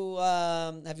you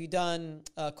have you done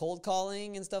cold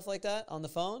calling and stuff like that on the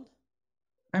phone?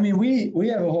 I mean, we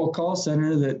have a whole call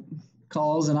center that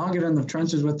calls, and I'll get in the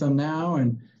trenches with them now.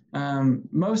 And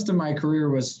most of my career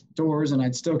was doors, and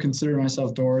I'd still consider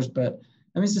myself doors. But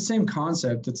I mean, it's the same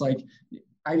concept. It's like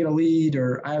I get a lead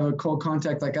or I have a cold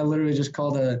contact. Like I literally just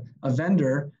called a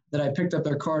vendor that I picked up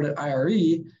their card at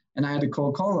IRE, and I had to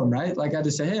cold call them, right? Like I had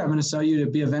to say, hey, I'm going to sell you to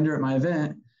be a vendor at my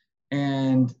event.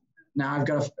 And now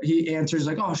he answers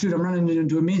like, oh, shoot, I'm running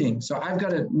into a meeting. So I've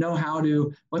got to know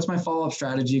what's my follow-up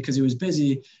strategy because he was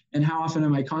busy, and how often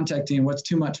am I contacting him? What's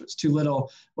too much? What's too little?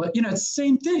 It's the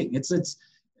same thing. It's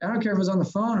I don't care if it's on the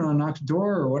phone or on knocked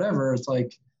door or whatever. It's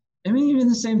like, I mean, even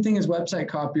the same thing as website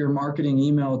copy or marketing,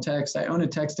 email, text. I own a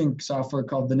texting software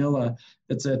called Vanilla.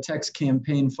 That's a text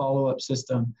campaign follow-up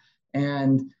system.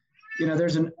 And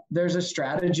there's a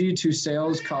strategy to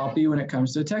sales copy when it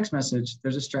comes to a text message.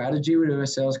 There's a strategy to a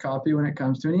sales copy when it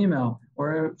comes to an email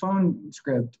or a phone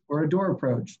script or a door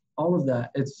approach. All of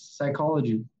that. It's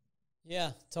psychology.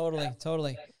 Yeah, totally.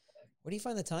 Where do you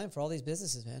find the time for all these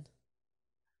businesses, man?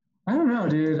 I don't know,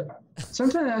 dude.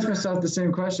 Sometimes I ask myself the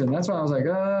same question. That's why I was like,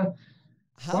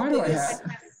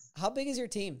 how big is your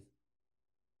team?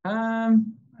 I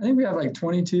think we have like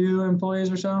 22 employees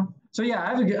or so. So yeah, I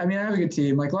have a good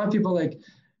team. Like a lot of people, like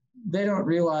they don't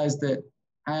realize that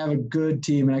I have a good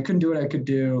team, and I couldn't do what I could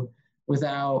do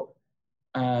without,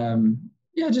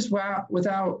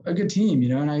 without a good team,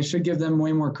 and I should give them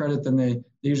way more credit than they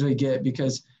usually get,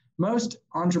 because most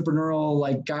entrepreneurial,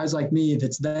 like guys like me,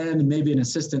 that's them and maybe an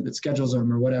assistant that schedules them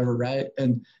or whatever, right?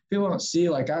 And people don't see,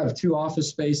 like I have 2 office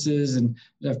spaces and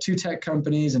I have 2 tech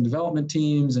companies and development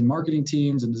teams and marketing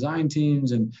teams and design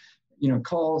teams and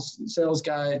calls, sales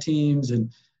guy teams,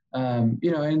 and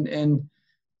and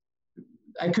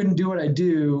I couldn't do what I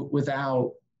do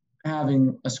without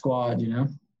having a squad,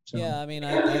 So. Yeah, I mean,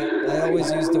 I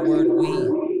always use the word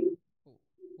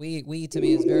we. We to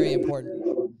me is very important.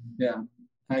 Yeah,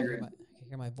 I agree. I can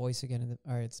hear my voice again.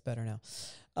 All right, it's better now.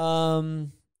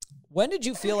 When did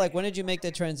you make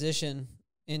the transition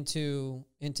into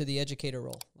the educator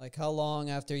role? Like how long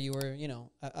after you were,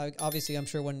 obviously I'm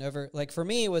sure whenever, like for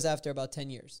me, it was after about 10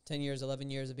 years, 11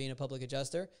 years of being a public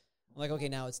adjuster. I'm like, okay,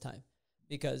 now it's time,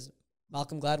 because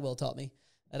Malcolm Gladwell taught me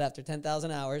that after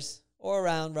 10,000 hours or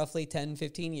around roughly 10,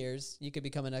 15 years, you could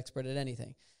become an expert at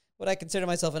anything. Would I consider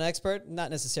myself an expert?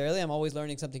 Not necessarily. I'm always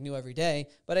learning something new every day,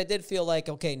 but I did feel like,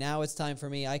 okay, now it's time for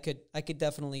me. I could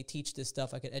definitely teach this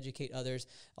stuff. I could educate others,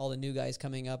 all the new guys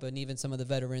coming up, and even some of the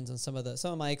veterans and some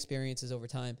of my experiences over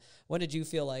time. When did you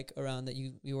feel like around that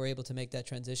you were able to make that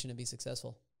transition and be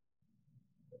successful?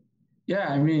 Yeah,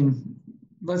 I mean,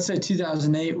 let's say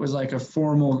 2008 was like a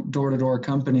formal door-to-door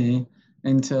company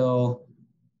until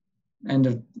end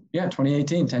of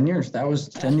 2018, 10 years. That was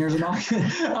 10 years of marketing.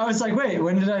 I was like, wait,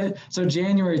 when did so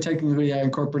January, technically I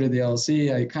incorporated the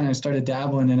LLC. I kind of started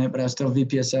dabbling in it, but I was still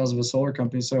VP of sales of a solar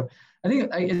company. So I think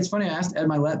it's funny. I asked Ed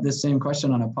Milet this same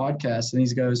question on a podcast, and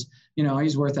he goes,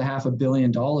 he's worth $500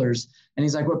 million. And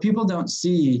he's like, what people don't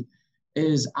see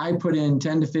is I put in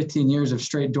 10 to 15 years of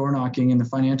straight door knocking in the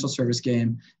financial service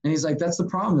game. And he's like, that's the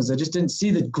problem, is I just didn't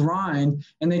see the grind,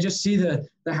 and they just see the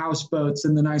houseboats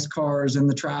and the nice cars and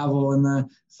the travel and the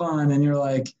fun. And you're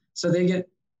like, so they get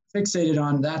fixated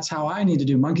on, that's how I need to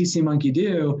do, monkey see, monkey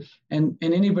do. And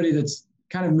anybody that's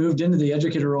kind of moved into the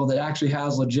educator role that actually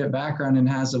has legit background and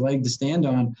has a leg to stand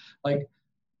on, like,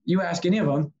 you ask any of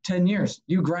them, 10 years,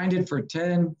 you grinded for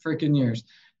 10 freaking years.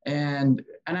 And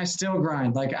I still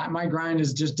grind. Like, my grind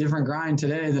is just different grind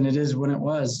today than it is when it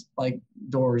was like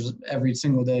doors every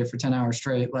single day for 10 hours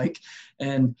straight. Like,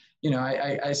 and,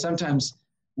 I sometimes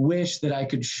wish that I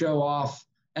could show off,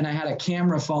 and I had a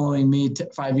camera following me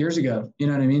 5 years ago,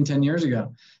 10 years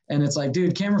ago. And it's like,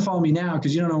 dude, camera follow me now,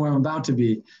 because you don't know where I'm about to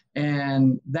be.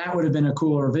 And that would have been a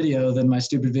cooler video than my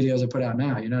stupid videos I put out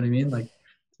now. You know what I mean? Like,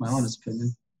 it's my honest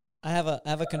opinion. I have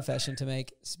a confession to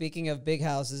make. Speaking of big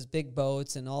houses, big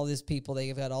boats, and all these people,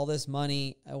 they've got all this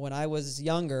money. When I was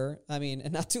younger,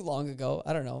 and not too long ago,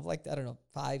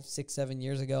 5, 6, 7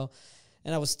 years ago,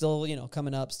 and I was still,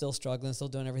 coming up, still struggling, still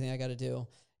doing everything I got to do.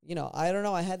 I don't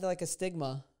know. I had like a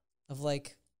stigma of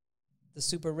like the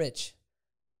super rich.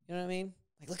 You know what I mean?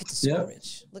 Like, look at the super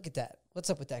rich. Look at that. What's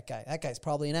up with that guy? That guy's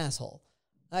probably an asshole.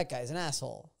 That guy's an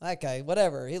asshole. That guy,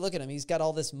 whatever. Hey, look at him. He's got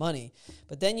all this money.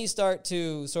 But then you start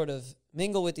to sort of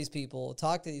mingle with these people,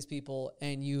 talk to these people,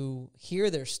 and you hear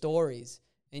their stories,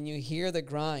 and you hear the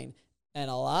grind. And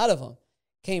a lot of them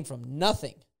came from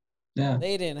nothing. Yeah.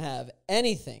 They didn't have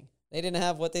anything. They didn't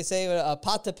have what they say, a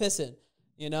pot to piss in,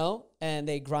 and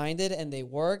they grinded and they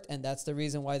worked, and that's the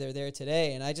reason why they're there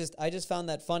today. And I just found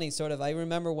that funny, sort of. I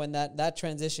remember when that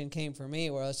transition came for me,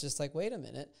 where I was just like, wait a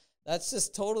minute. That's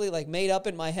just totally like made up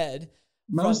in my head.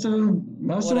 Most of them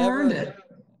earned it.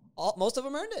 Most of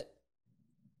them earned it.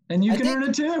 And you can earn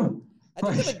it too.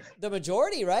 I think the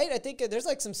majority, right? I think there's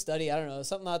like some study, I don't know,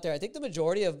 something out there. I think the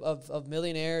majority of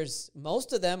millionaires,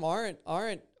 most of them aren't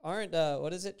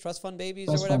what is it? Trust fund babies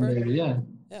or whatever. Trust fund baby, yeah.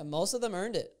 Yeah, most of them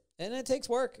earned it. And it takes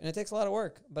work, and it takes a lot of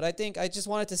work. But I think I just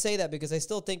wanted to say that because I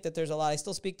still think that there's a lot. I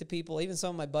still speak to people, even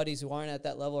some of my buddies who aren't at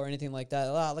that level or anything like that.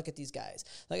 Oh, look at these guys.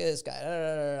 Look at this guy. Da,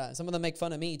 da, da, da. Some of them make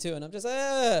fun of me, too. And I'm just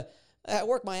I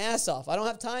work my ass off. I don't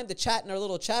have time to chat in our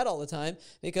little chat all the time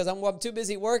because I'm too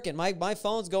busy working. My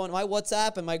phone's going, my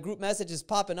WhatsApp and my group message is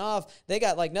popping off. They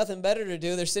got like nothing better to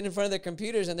do. They're sitting in front of their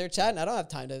computers and they're chatting. I don't have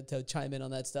time to chime in on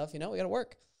that stuff. We got to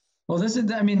work. Well,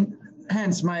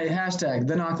 hence my hashtag,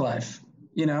 the knock life.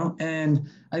 And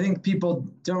I think people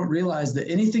don't realize that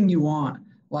anything you want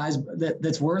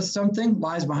that's worth something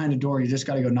lies behind a door. You just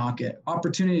got to go knock it.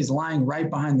 Opportunity is lying right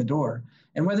behind the door.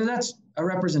 And whether that's a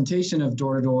representation of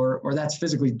door to door or that's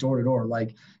physically door to door,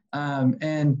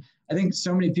 and I think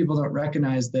so many people don't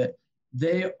recognize that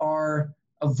they are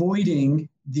avoiding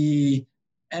the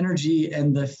energy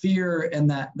and the fear, and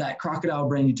that crocodile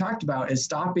brain you talked about is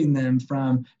stopping them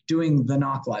from doing the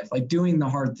knock life, like doing the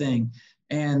hard thing.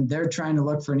 And they're trying to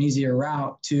look for an easier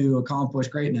route to accomplish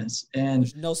greatness. And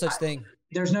there's no such thing.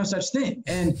 There's no such thing.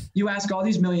 And you ask all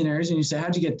these millionaires and you say,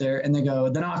 how'd you get there? And they go,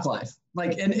 the knock life.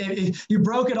 Like, and if you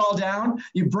broke it all down,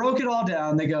 they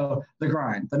go, the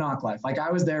grind, the knock life. Like,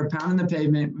 I was there pounding the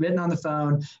pavement, written on the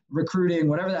phone, recruiting,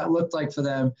 whatever that looked like for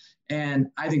them. And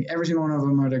I think every single one of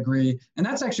them would agree. And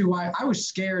that's actually why I was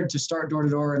scared to start door to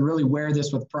door and really wear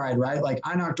this with pride, right? Like,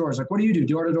 I knock doors. Like, what do you do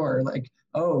door to door? Like,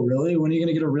 oh, really? When are you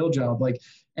going to get a real job? Like,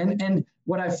 and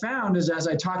what I found is as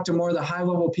I talk to more of the high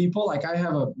level people, like I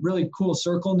have a really cool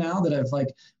circle now that I've like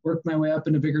worked my way up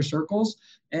into bigger circles,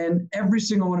 and every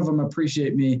single one of them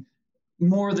appreciate me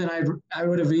more than I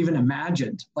would have even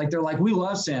imagined. Like, they're like, we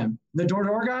love Sam, the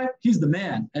door-to-door guy. He's the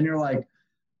man. And you're like,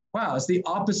 wow, it's the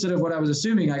opposite of what I was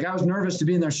assuming. Like, I was nervous to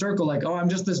be in their circle. Like, oh, I'm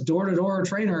just this door-to-door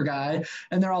trainer guy.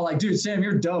 And they're all like, dude, Sam,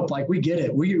 you're dope. Like, we get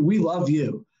it. We love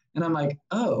you. And I'm like,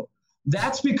 oh,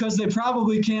 that's because they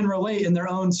probably can relate in their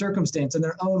own circumstance, in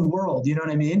their own world. You know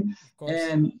what I mean?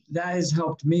 And that has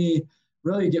helped me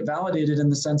really get validated in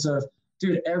the sense of,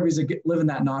 dude, everybody's living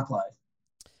that knock life.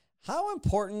 How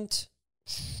important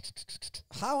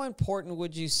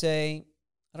would you say,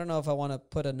 I don't know if I want to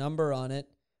put a number on it,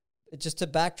 just to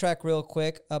backtrack real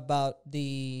quick about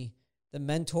the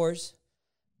mentors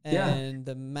and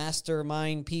the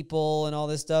mastermind people and all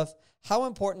this stuff, how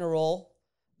important a role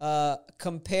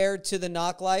compared to the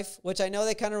knock life, which I know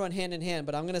they kind of run hand in hand,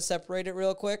 but I'm going to separate it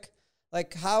real quick.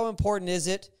 Like, how important is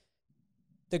it,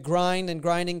 the grind and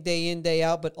grinding day in, day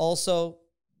out, but also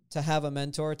to have a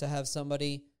mentor, to have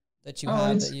somebody that you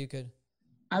have that you could?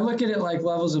 I look at it like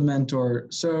levels of mentor.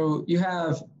 So you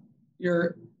have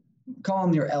call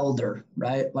him your elder,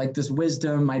 right? Like this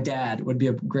wisdom. My dad would be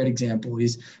a great example.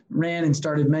 He's ran and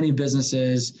started many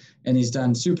businesses, and he's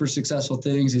done super successful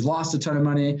things. He's lost a ton of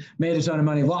money, made a ton of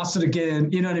money, lost it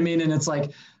again. You know what I mean? And it's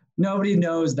like, nobody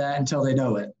knows that until they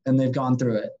know it and they've gone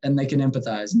through it, and they can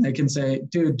empathize and they can say,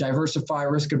 dude, diversify,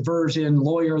 risk aversion,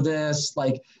 lawyer this,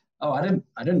 like, oh, I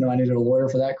didn't know I needed a lawyer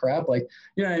for that crap. Like,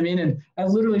 you know what I mean? And I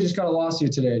literally just got a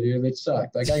lawsuit today, dude. It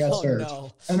sucked. Like I got served.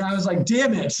 No. And I was like,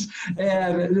 damn it.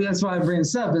 And that's why I bring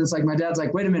this up. And it's like, my dad's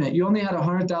like, wait a minute, you only had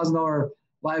 $100,000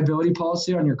 liability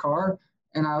policy on your car.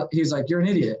 And he's like, you're an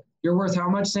idiot. You're worth how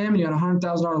much, Sam? And you had a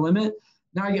 $100,000 limit.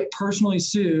 Now I get personally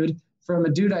sued from a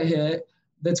dude I hit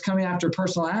that's coming after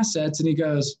personal assets. And he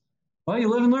goes, well,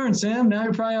 you live and learn, Sam. Now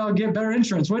you probably will get better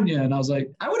insurance, wouldn't you? And I was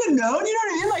like, I would have known, you know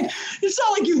what I mean? Like, it's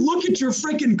not like you look at your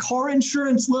freaking car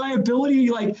insurance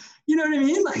liability, like, you know what I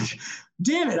mean? Like,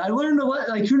 damn it. I learned a lot,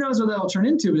 like, who knows what that'll turn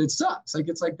into, but it sucks. Like,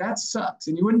 it's like, that sucks.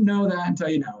 And you wouldn't know that until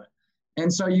you know it.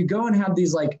 And so you go and have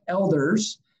these like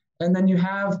elders, and then you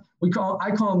have, I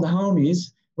call them the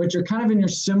homies, which are kind of in your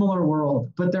similar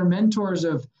world, but they're mentors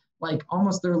of, like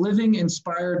almost they're living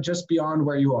inspired just beyond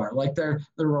where you are. Like they're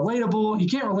relatable. You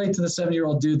can't relate to the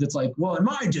 70-year-old dude that's like, well, in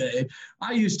my day,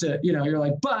 I used to, you know, you're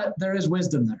like, but there is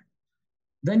wisdom there.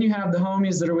 Then you have the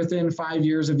homies that are within 5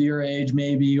 years of your age,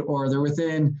 maybe, or they're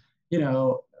within, you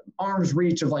know, arm's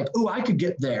reach of like, oh, I could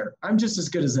get there. I'm just as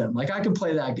good as them. Like I can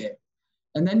play that game.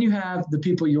 And then you have the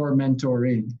people you're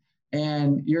mentoring.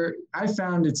 And I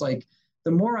found it's like,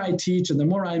 the more I teach and the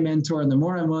more I mentor and the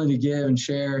more I'm willing to give and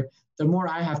share, the more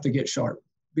I have to get sharp.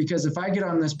 Because if I get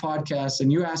on this podcast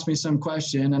and you ask me some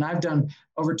question, and I've done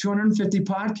over 250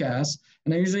 podcasts,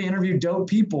 and I usually interview dope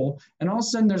people, and all of a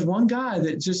sudden there's one guy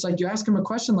that just like, you ask him a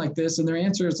question like this and their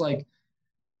answer is like,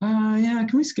 yeah,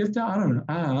 can we skip that? I don't know.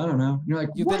 I don't know. And you're like,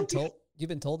 you've been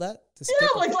told that? To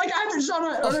skip like I'm just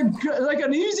on like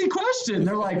an easy question.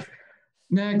 They're like,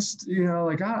 next, you know,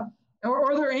 like,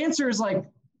 or their answer is like,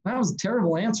 that was a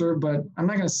terrible answer, but I'm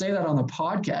not going to say that on the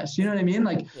podcast. You know what I mean?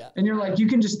 Like, yeah. And you're like, you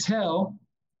can just tell.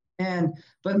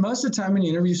 But most of the time when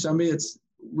you interview somebody that's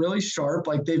really sharp,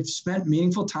 like they've spent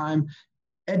meaningful time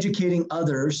educating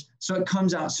others, so it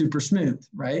comes out super smooth,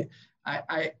 right?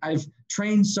 I've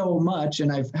trained so much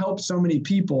and I've helped so many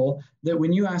people that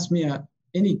when you ask me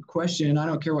any question, I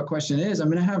don't care what question it is, I'm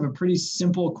going to have a pretty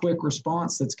simple, quick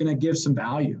response that's going to give some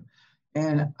value.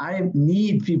 And I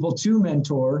need people to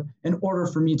mentor in order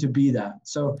for me to be that.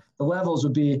 So the levels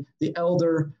would be the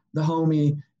elder, the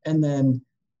homie, and then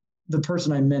the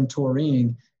person I'm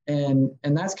mentoring. And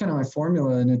that's kind of my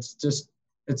formula. And it's just,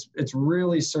 it's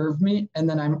really served me. And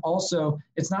then I'm also,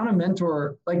 it's not a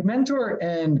mentor, like mentor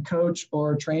and coach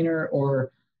or trainer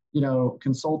or, you know,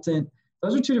 consultant.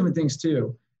 Those are two different things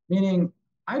too. Meaning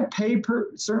I pay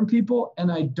certain people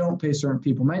and I don't pay certain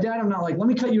people. My dad, I'm not like, let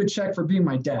me cut you a check for being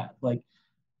my dad. Like,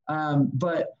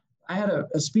 but I had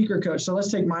a speaker coach. So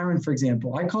let's take Myron, for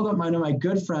example. I called up one of my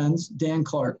good friends, Dan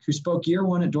Clark, who spoke year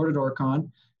one at Door to Door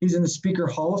Con. He's in the Speaker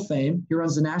Hall of Fame. He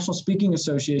runs the National Speaking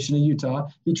Association in Utah.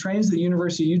 He trains at the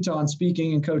University of Utah on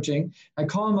speaking and coaching. I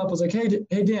call him up. I was like,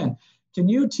 hey, Dan, can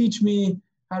you teach me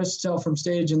how to sell from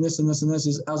stage and this and this and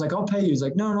this? I was like, I'll pay you. He's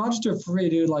like, no, I'll just do it for free,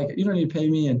 dude. Like, you don't need to pay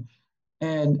me.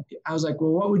 And I was like,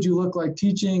 well, what would you look like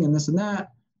teaching and this and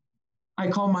that? I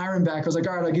call Myron back. I was like,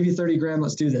 all right, I'll give you 30 grand.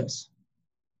 Let's do this.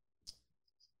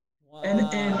 Wow.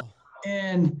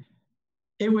 And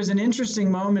it was an interesting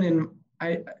moment. And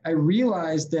I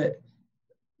realized that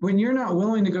when you're not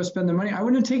willing to go spend the money, I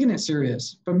wouldn't have taken it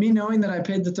serious. But me knowing that I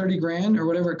paid the 30 grand or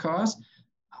whatever it cost,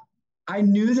 I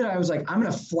knew that I was like, I'm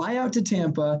going to fly out to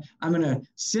Tampa. I'm going to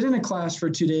sit in a class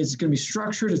for 2 days. It's going to be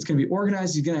structured. It's going to be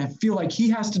organized. He's going to feel like he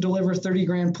has to deliver 30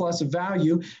 grand plus of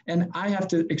value. And I have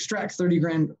to extract 30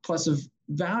 grand plus of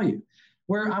value.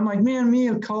 Where I'm like, man, me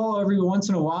a call every once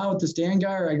in a while with this Dan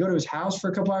guy, or I go to his house for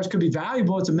a couple hours, could be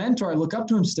valuable. It's a mentor. I look up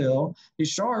to him still. He's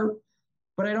sharp,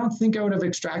 but I don't think I would have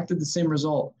extracted the same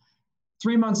result.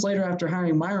 3 months later, after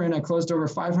hiring Myron, I closed over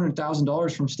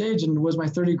 $500,000 from stage. And was my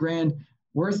 30 grand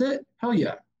worth it? Hell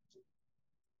yeah.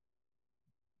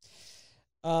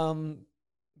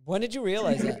 When did you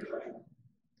realize that?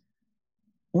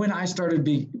 When I started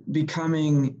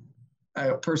becoming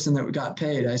a person that got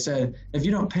paid. I said, if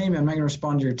you don't pay me, I'm not going to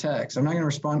respond to your text. I'm not going to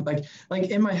respond. Like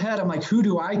in my head, I'm like, who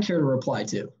do I care to reply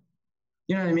to?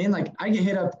 You know what I mean? Like I get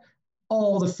hit up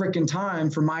all the freaking time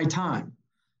for my time.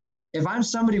 If I'm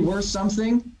somebody worth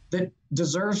something that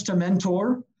deserves to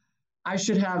mentor, I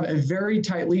should have a very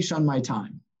tight leash on my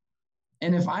time.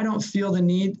 And if I don't feel the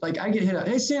need, like I get hit up,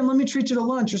 hey, Sam, let me treat you to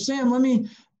lunch, or Sam, let me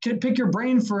pick your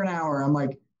brain for an hour. I'm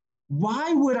like,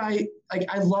 why would I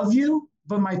love you,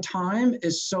 but my time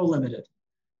is so limited.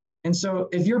 And so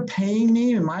if you're paying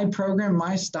me in my program,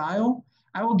 my style,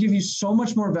 I will give you so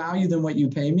much more value than what you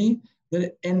pay me.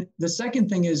 And the second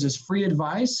thing is free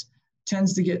advice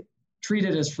tends to get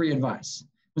treated as free advice.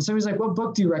 When somebody's like, what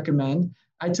book do you recommend?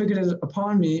 I took it as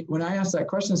upon me. When I asked that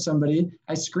question to somebody,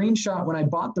 I screenshot when I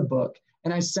bought the book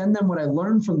and I send them what I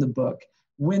learned from the book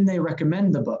when they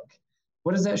recommend the book.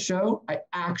 What does that show? I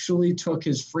actually took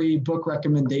his free book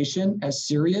recommendation as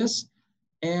serious.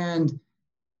 And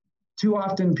too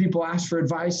often people ask for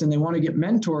advice and they want to get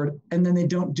mentored and then they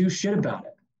don't do shit about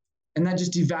it. And that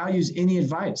just devalues any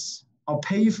advice. I'll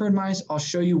pay you for advice. I'll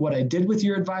show you what I did with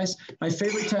your advice. My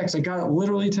favorite text, I got it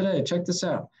literally today. Check this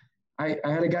out. I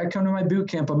had a guy come to my boot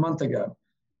camp a month ago.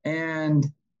 And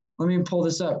let me pull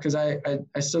this up because I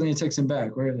still need to text him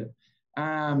back. Where is it?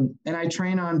 And I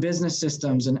train on business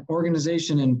systems and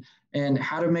organization and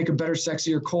how to make a better,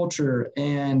 sexier culture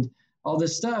and all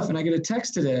this stuff. And I get a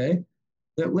text today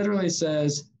that literally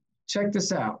says, check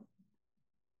this out.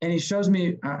 And he shows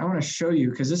me, I want to show you,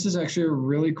 because this is actually a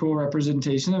really cool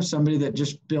representation of somebody that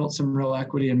just built some real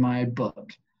equity in my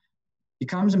book. He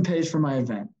comes and pays for my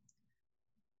event.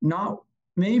 Not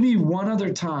maybe one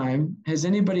other time has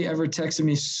anybody ever texted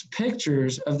me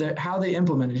pictures of how they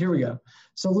implemented. Here we go.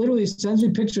 So literally sends me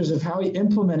pictures of how he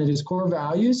implemented his core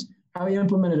values, how he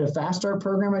implemented a fast start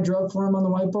program I drew up for him on the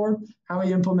whiteboard, how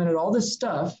he implemented all this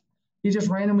stuff. He just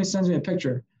randomly sends me a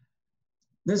picture.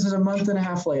 This is a month and a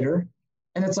half later.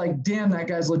 And it's like, damn, that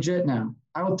guy's legit now.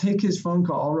 I will take his phone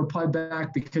call. I'll reply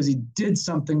back because he did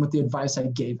something with the advice I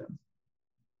gave him.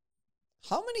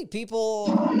 How many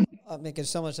people, I mean, there's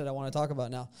so much that I want to talk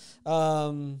about now.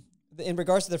 In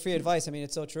regards to the free advice, I mean,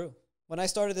 it's so true. When I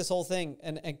started this whole thing,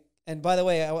 and by the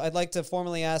way, I'd like to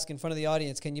formally ask in front of the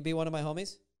audience, can you be one of my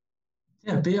homies?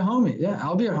 Yeah, be a homie. Yeah,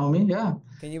 I'll be a homie. Yeah.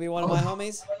 Can you be one of my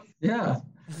homies? Yeah.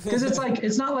 Because it's like,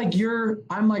 it's not like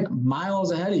I'm like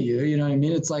miles ahead of you. You know what I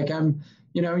mean? It's like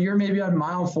you're maybe on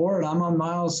mile 4 and I'm on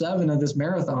mile 7 of this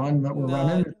marathon that we're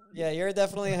running. Yeah, you're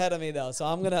definitely ahead of me though. So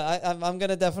I'm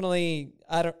gonna definitely,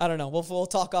 I don't know. We'll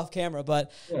talk off camera,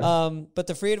 but but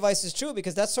the free advice is true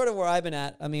because that's sort of where I've been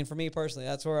at. I mean, for me personally,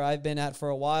 that's where I've been at for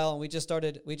a while. And we just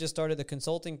started the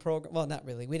consulting program. Well, not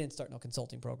really. We didn't start no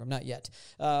consulting program, not yet.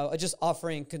 Just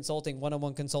offering consulting,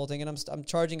 one-on-one consulting, and I'm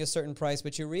charging a certain price.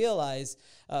 But you realize,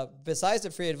 besides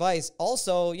the free advice,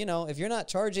 also, if you're not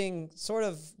charging sort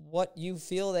of what you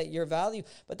feel that your value,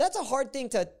 but that's a hard thing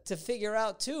to figure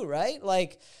out too, right?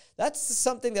 Like. That's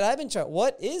something that I've been trying.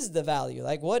 What is the value?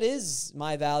 Like, what is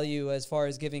my value as far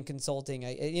as giving consulting?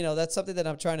 That's something that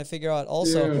I'm trying to figure out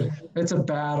also. Dude, it's a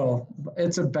battle.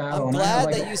 It's a battle. I'm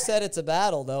glad that you said it's a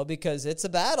battle, though, because it's a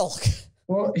battle.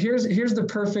 Well, here's the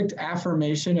perfect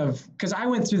affirmation of, because I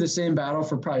went through the same battle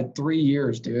for probably 3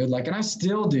 years, dude. Like, and I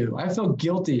still do. I feel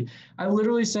guilty. I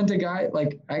literally sent a guy,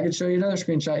 like, I could show you another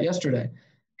screenshot yesterday.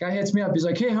 Guy hits me up. He's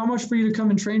like, hey, how much for you to come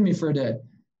and train me for a day?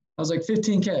 I was like,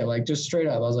 15K, like just straight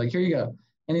up. I was like, here you go.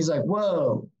 And he's like,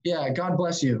 whoa, yeah, God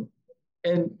bless you.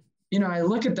 And, I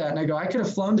look at that and I go, I could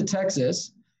have flown to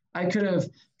Texas. I could have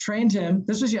trained him.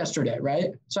 This was yesterday, right?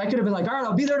 So I could have been like, all right,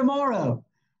 I'll be there tomorrow.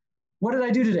 What did I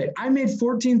do today? I made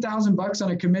 $14,000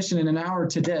 on a commission in an hour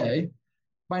today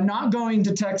by not going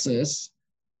to Texas.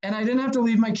 And I didn't have to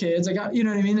leave my kids. I got, you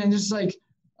know what I mean? And just like,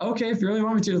 okay, if you really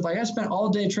want me to, like I spent all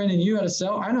day training you how to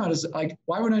sell. I know how to, like,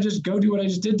 why wouldn't I just go do what I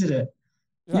just did today?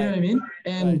 You know what I mean?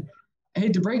 And I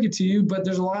hate to break it to you, but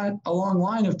there's a long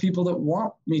line of people that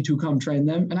want me to come train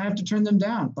them and I have to turn them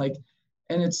down. Like,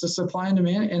 and it's the supply and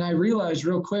demand. And I realized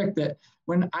real quick that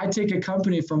when I take a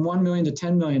company from 1 million to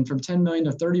 10 million, from 10 million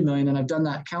to 30 million, and I've done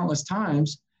that countless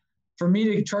times, for me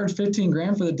to charge 15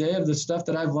 grand for the day of the stuff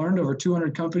that I've learned over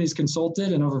 200 companies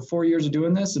consulted and over 4 years of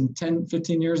doing this and 10,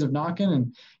 15 years of knocking.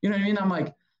 And you know what I mean? I'm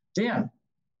like, damn,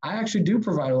 I actually do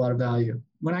provide a lot of value.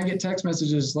 When I get text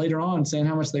messages later on saying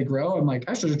how much they grow, I'm like,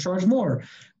 I should have charged more.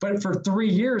 But for 3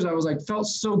 years, I was like, felt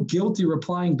so guilty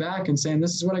replying back and saying,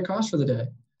 this is what I cost for the day.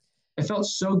 I felt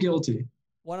so guilty.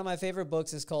 One of my favorite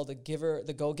books is called The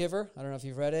Go-Giver. I don't know if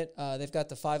you've read it. They've got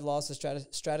the 5 laws of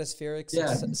stratospheric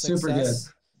success. Super good.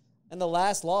 And the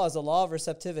last law is the law of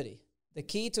receptivity. The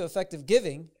key to effective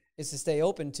giving is to stay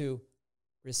open to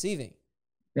receiving.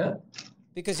 Yeah.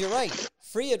 Because you're right.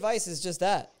 Free advice is just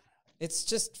that. It's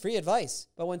just free advice.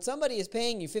 But when somebody is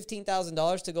paying you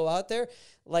 $15,000 to go out there,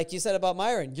 like you said about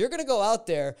Myron, you're going to go out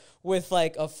there with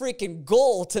like a freaking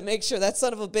goal to make sure that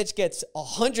son of a bitch gets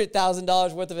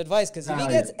 $100,000 worth of advice. Because if he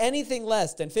gets anything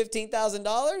less than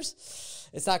 $15,000,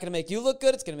 it's not going to make you look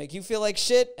good. It's going to make you feel like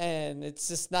shit. And it's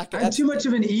just not going to. I have too much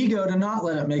of an ego to not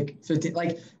let it make 15.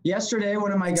 Like yesterday,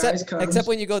 one of my guys comes. Except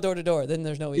when you go door to door, then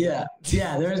there's no ego.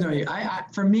 Yeah, there is no ego.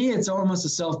 For me, it's almost a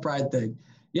self-pride thing.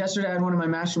 yesterday I had one of my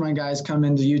mastermind guys come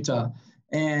into Utah,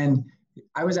 and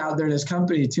I was out there at his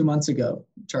company 2 months ago,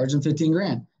 charging 15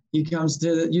 grand. He comes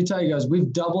to Utah. He goes,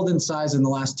 we've doubled in size in the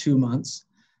last 2 months.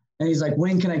 And he's like,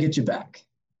 when can I get you back?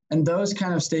 And those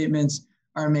kind of statements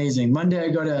are amazing. Monday, I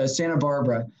go to Santa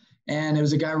Barbara, and it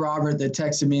was a guy, Robert, that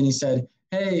texted me, and he said,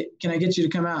 hey, can I get you to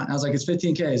come out? And I was like, it's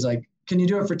 15K. He's like, can you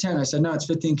do it for 10? I said, no, it's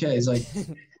 15K. He's like,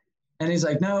 and he's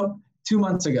like, no, 2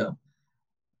 months ago.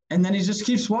 And then he just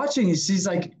keeps watching. He's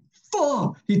like,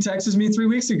 oh, he texts me 3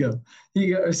 weeks ago.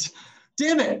 He goes,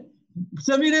 damn it,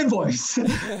 send me an invoice.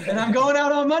 And I'm going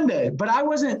out on Monday. But I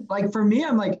wasn't like, for me,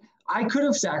 I'm like, I could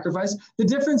have sacrificed the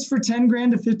difference for 10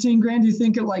 grand to 15 grand. You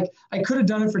think it like, I could have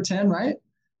done it for 10, right?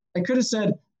 I could have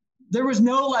said, there was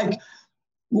no like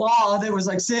law that was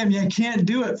like, Sam, you can't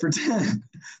do it for 10.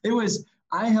 It was,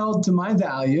 I held to my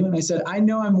value and I said, I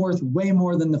know I'm worth way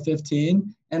more than the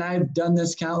 15. And I've done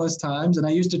this countless times. And I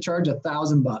used to charge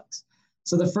 $1,000.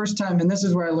 So the first time, and this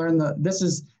is where I learned this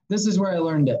is where I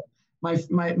learned it.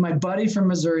 My buddy from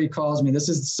Missouri calls me. This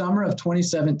is the summer of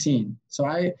 2017. So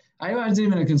I wasn't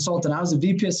even a consultant. I was a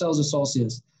VP of Sales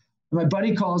Associates. And my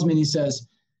buddy calls me and he says,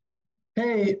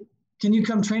 hey, can you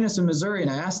come train us in Missouri? And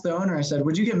I asked the owner, I said,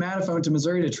 would you get mad if I went to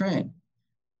Missouri to train?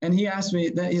 And he asked me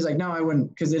that. He's like, no, I wouldn't,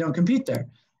 because they don't compete there.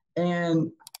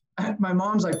 And my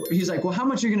mom's like, he's like, well, how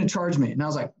much are you going to charge me? And I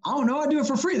was like, I don't know. I'll do it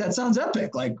for free. That sounds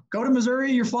epic. Like, go to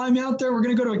Missouri. You're flying me out there. We're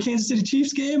going to go to a Kansas City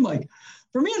Chiefs game. Like,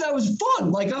 for me, that was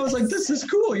fun. Like, I was like, this is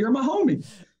cool. You're my homie.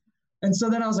 And so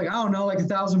then I was like, I don't know, like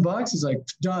 $1,000. He's like,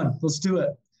 done. Let's do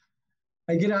it.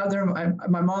 I get out there.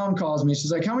 My mom calls me.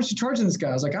 She's like, how much you charging this guy?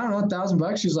 I was like, I don't know,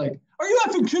 $1,000. She's like, are you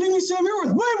effing kidding me, Sam? You're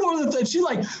worth way more than that.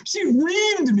 She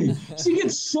reamed me. She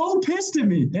gets so pissed at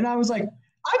me. And I was like,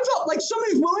 I felt like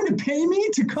somebody's willing to pay me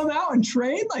to come out and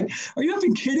train. Like, are you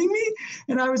effing kidding me?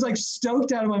 And I was like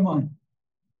stoked out of my mind.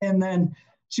 And then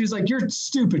she was like, you're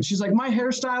stupid. She's like, my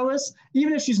hairstylist,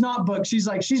 even if she's not booked, she's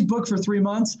like, she's booked for 3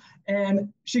 months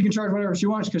and she can charge whatever she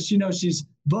wants because she knows she's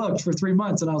booked for 3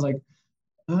 months. And I was like,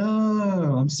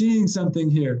 oh, I'm seeing something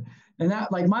here. And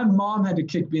that, like, my mom had to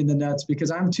kick me in the nuts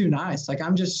because I'm too nice. Like,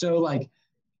 I'm just so like,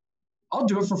 I'll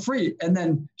do it for free. And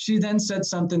then she then said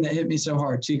something that hit me so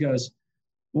hard. She goes,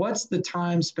 what's the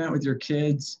time spent with your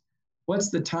kids? What's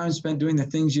the time spent doing the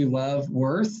things you love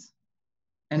worth?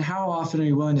 And how often are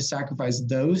you willing to sacrifice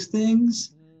those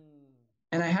things?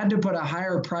 And I had to put a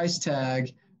higher price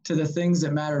tag to the things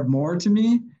that mattered more to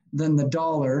me than the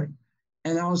dollar.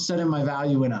 And all of a sudden my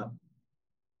value went up.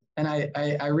 And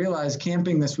I realized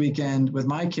camping this weekend with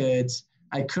my kids,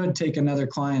 I could take another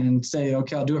client and say,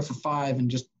 okay, I'll do it for $5 and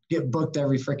just get booked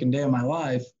every freaking day of my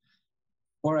life.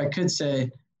 Or I could say,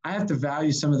 I have to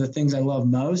value some of the things I love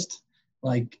most,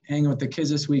 like hanging with the kids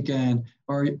this weekend,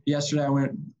 or yesterday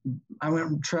I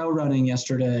went trail running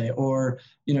yesterday, or,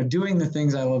 you know, doing the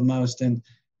things I love most and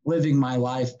living my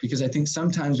life, because I think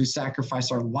sometimes we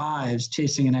sacrifice our lives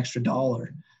chasing an extra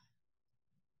dollar.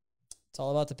 It's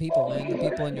all about the people, man. The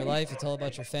people in your life. It's all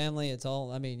about your family. It's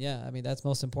all, I mean, yeah. I mean, that's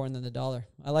most important than the dollar.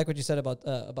 I like what you said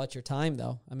about your time,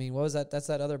 though. I mean, what was that? That's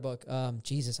that other book.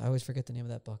 Jesus, I always forget the name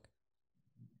of that book.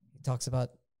 He talks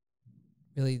about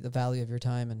really the value of your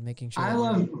time and making sure. I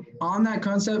love, on that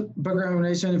concept, book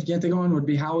recommendation, if you can't think of one, would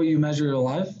be How Will You Measure Your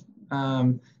Life?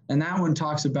 And that one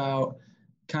talks about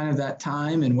kind of that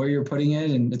time and where you're putting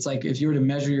it. And it's like, if you were to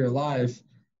measure your life,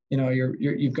 you know,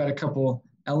 you've got a couple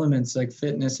elements like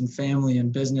fitness and family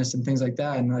and business and things like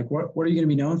that. And like, what are you going to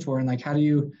be known for? And like, how do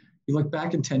you look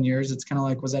back in 10 years? It's kind of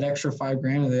like, was that extra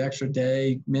 $5,000 or the extra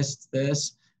day missed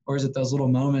this, or is it those little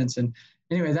moments? And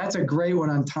anyway, that's a great one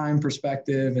on time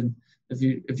perspective. And if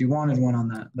you wanted one on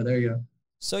that, but there you go.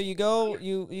 So you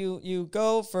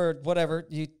go for whatever,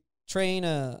 you train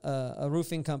a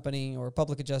roofing company or a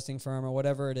public adjusting firm or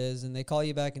whatever it is, and they call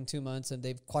you back in 2 months and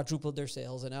they've quadrupled their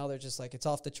sales, and now they're just like, it's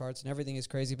off the charts and everything is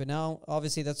crazy. But now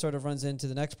obviously that sort of runs into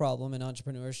the next problem in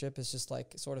entrepreneurship. It's just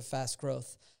like sort of fast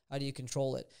growth. How do you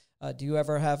control it? Do you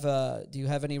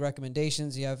have any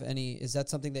recommendations? Is that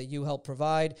something that you help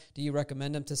provide? Do you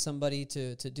recommend them to somebody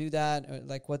to do that? Or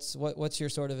like, what's your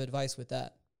sort of advice with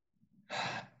that?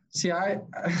 See,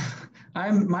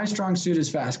 my strong suit is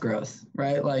fast growth,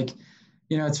 right? Like,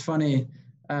 you know, it's funny.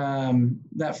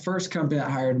 That first company that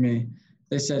hired me,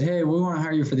 they said, hey, we want to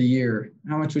hire you for the year.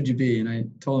 How much would you be? And I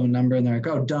told them a number and they're like,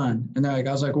 oh, done. And they're like,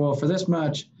 I was like, well, for this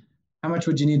much, how much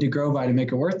would you need to grow by to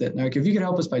make it worth it? And like, if you could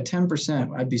help us by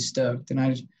 10%, I'd be stoked.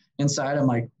 And inside, I'm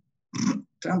like,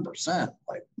 10%,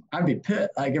 like I'd be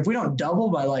pissed. Like if we don't double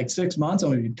by like 6 months,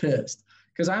 I'm gonna be pissed.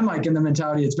 Because I'm like in the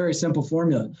mentality, it's very simple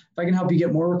formula. If I can help you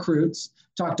get more recruits,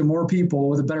 talk to more people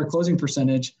with a better closing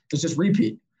percentage, it's just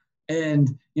repeat. And,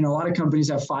 you know, a lot of companies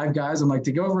have 5 guys. I'm like,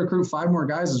 to go recruit 5 more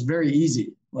guys is very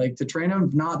easy. Like to train them,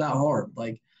 not that hard.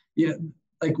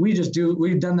 like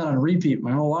we've done that on repeat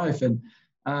my whole life. And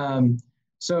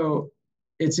so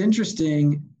it's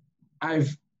interesting.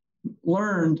 I've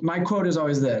learned, my quote is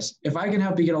always this: if I can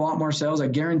help you get a lot more sales, I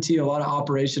guarantee a lot of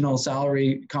operational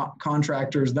salary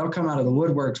contractors, they'll come out of the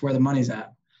woodworks where the money's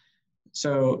at.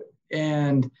 So,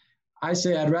 and I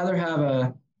say I'd rather have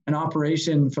an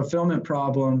operation fulfillment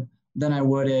problem than I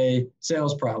would a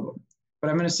sales problem. But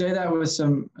I'm going to say that with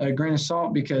a grain of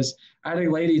salt, because I had a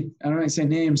lady, I don't want to say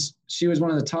names, she was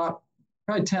one of the top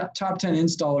 10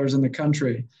 installers in the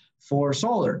country for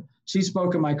solar. She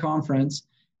spoke at my conference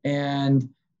and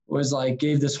was like,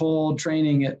 gave this whole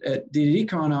training at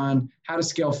DDDCon on how to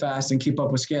scale fast and keep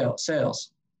up with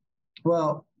sales.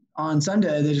 Well, on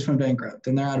Sunday, they just went bankrupt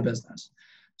and they're out of business.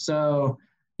 So,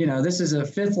 you know, this is the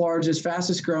 5th largest,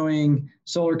 fastest growing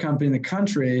solar company in the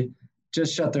country,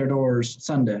 just shut their doors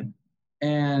Sunday.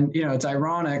 And, you know, it's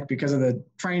ironic because of the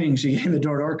training she gave the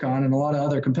Door Con, and a lot of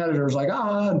other competitors like,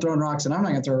 oh, I'm throwing rocks, and I'm not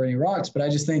going to throw any rocks. But I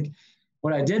just think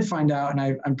what I did find out,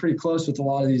 and I'm pretty close with a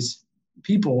lot of these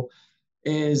people,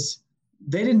 is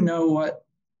they didn't know what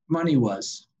money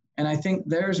was. And I think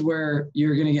there's where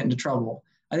you're going to get into trouble.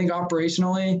 I think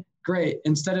operationally, great.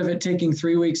 Instead of it taking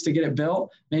 3 weeks to get it built,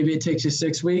 maybe it takes you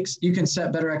 6 weeks. You can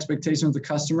set better expectations with the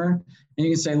customer, and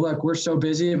you can say, look, we're so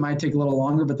busy, it might take a little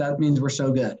longer, but that means we're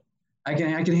so good. I can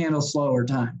handle slower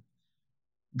time.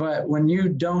 But when you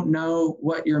don't know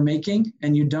what you're making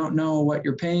and you don't know what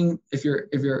you're paying, if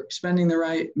you're spending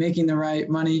making the right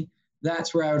money,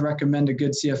 that's where I would recommend a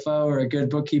good CFO or a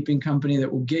good bookkeeping company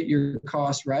that will get your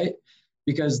costs right,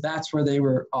 because that's where they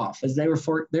were off. As they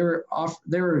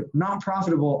were not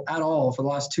profitable at all for the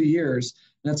last 2 years.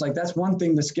 And it's like, that's one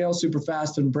thing to scale super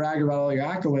fast and brag about all your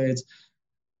accolades.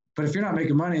 But if you're not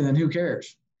making money, then who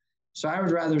cares? So I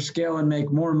would rather scale and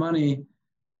make more money.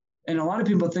 And a lot of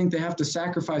people think they have to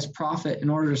sacrifice profit in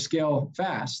order to scale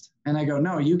fast. And I go,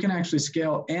 no, you can actually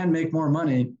scale and make more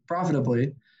money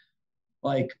profitably,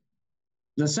 like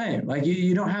the same. Like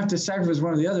you don't have to sacrifice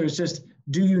one or the other. It's just,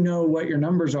 do you know what your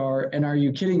numbers are? And are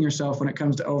you kidding yourself when it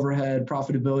comes to overhead,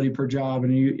 profitability per job?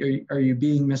 And are you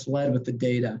being misled with the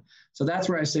data? So that's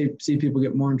where I see people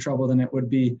get more in trouble than it would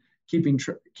be keeping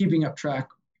up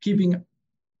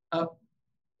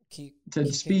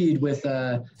speed with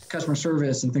customer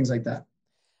service and things like that.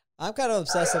 I'm kind of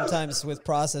obsessed sometimes with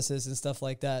processes and stuff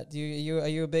like that. Are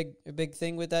you a big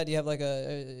thing with that? Do you have like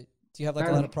a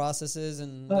lot of processes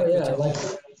and? Oh yeah, like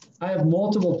I have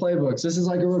multiple playbooks. This is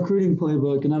like a recruiting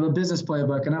playbook, and I have a business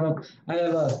playbook, and I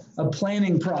have a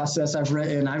planning process I've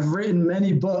written. I've written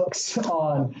many books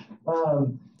on.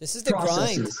 This is the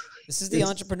processes. grind. This is the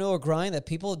entrepreneurial grind that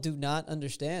people do not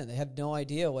understand. They have no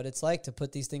idea what it's like to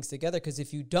put these things together, because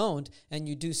if you don't and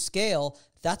you do scale,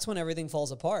 that's when everything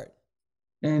falls apart.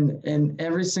 And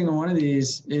every single one of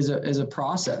these is a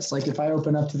process. Like if I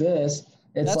open up to this,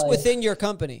 it's that's like, within your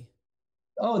company.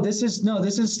 Oh, this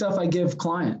is stuff I give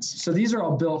clients. So these are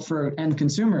all built for end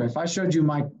consumer. If I showed you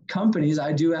my companies,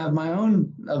 I do have my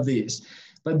own of these.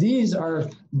 But these are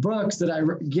books that I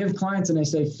give clients, and they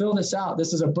say, fill this out.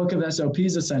 This is a book of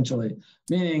SOPs, essentially,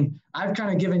 meaning I've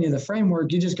kind of given you the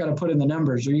framework. You just got to put in the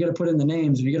numbers, or you got to put in the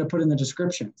names, or you got to put in the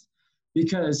descriptions.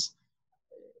 Because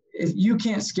if you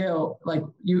can't scale, like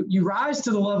you rise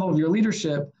to the level of your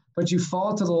leadership, but you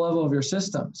fall to the level of your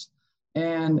systems.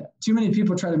 And too many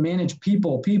people try to manage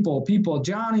people.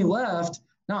 Johnny left.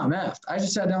 No, I'm effed. I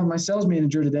just sat down with my sales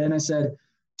manager today, and I said,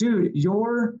 dude,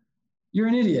 you're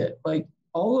an idiot. Like,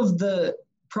 all of the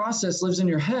process lives in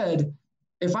your head.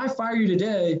 If I fire you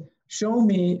today, show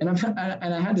me, and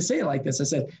I had to say it like this. I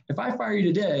said, if I fire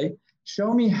you today,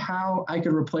 show me how I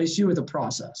could replace you with a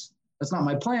process. That's not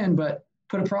my plan, but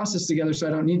put a process together so I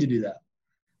don't need to do that.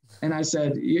 And I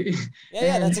said, yeah,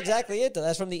 that's exactly it.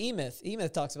 That's from the E-Myth.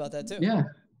 E-Myth talks about that too. Yeah.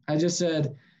 I just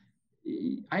said,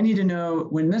 I need to know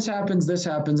when this happens. I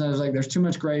was like, there's too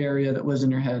much gray area that lives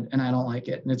in your head, and I don't like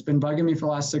it. And it's been bugging me for the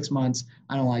last 6 months.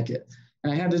 I don't like it.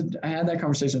 And I had that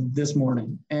conversation this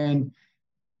morning, and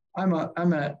I'm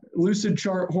a Lucid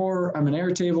chart whore. I'm an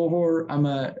Airtable whore. I'm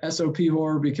a SOP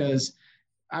whore, because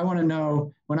I want to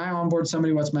know when I onboard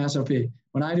somebody, what's my SOP?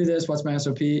 When I do this, what's my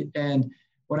SOP? And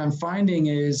what I'm finding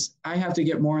is I have to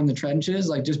get more in the trenches,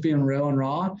 like just being real and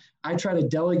raw. I try to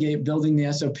delegate building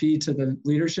the SOP to the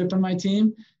leadership in my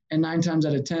team, and 9 times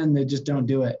out of 10, they just don't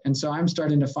do it. And so I'm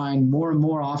starting to find more and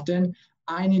more often,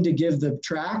 I need to give the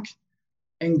track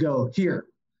and go here,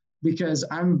 because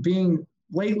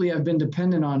lately I've been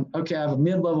dependent on, okay, I have a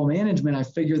mid-level management. I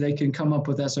figure they can come up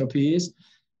with SOPs.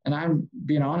 And I'm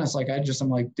being honest, I'm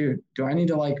like, dude, do I need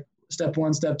to step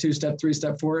 1, step 2, step 3,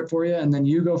 step 4 for you. And then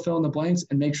you go fill in the blanks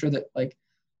and make sure that like,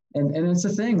 and it's a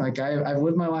thing. Like I've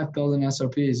lived my life building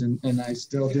SOPs and I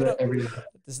still do it every day.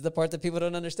 This is the part that people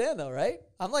don't understand though, right?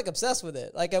 I'm like obsessed with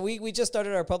it. Like we just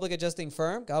started our public adjusting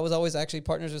firm. I was always actually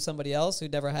partners with somebody else who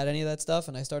never had any of that stuff.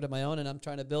 And I started my own and I'm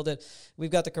trying to build it. We've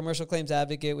got the Commercial Claims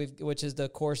Advocate, which is the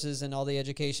courses and all the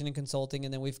education and consulting.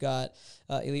 And then we've got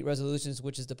Elite Resolutions,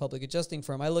 which is the public adjusting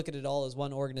firm. I look at it all as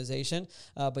one organization.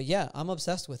 But yeah, I'm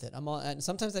obsessed with it. And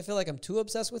sometimes I feel like I'm too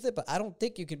obsessed with it, but I don't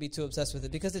think you could be too obsessed with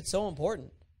it because it's so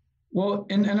important. Well,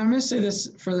 and I'm going to say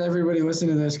this for everybody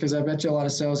listening to this, because I bet you a lot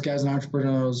of sales guys and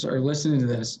entrepreneurs are listening to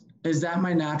this. Is that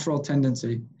my natural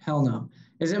tendency? Hell no.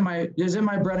 Is it my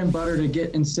bread and butter to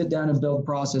get and sit down and build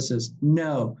processes?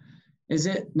 No. Is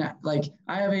it not, like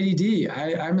I have ADD?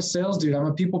 I'm a sales dude. I'm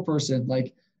a people person.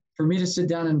 Like for me to sit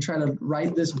down and try to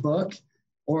write this book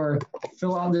or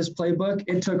fill out this playbook,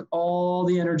 it took all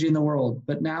the energy in the world.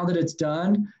 But now that it's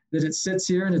done, that it sits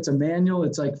here and it's a manual,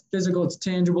 it's like physical, it's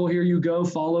tangible, here you go,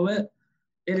 follow it.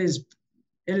 It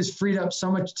is freed up so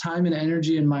much time and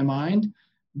energy in my mind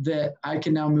that I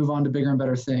can now move on to bigger and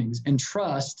better things and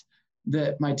trust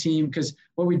that my team, because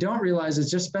what we don't realize is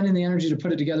just spending the energy to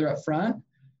put it together up front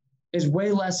is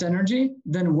way less energy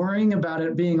than worrying about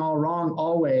it being all wrong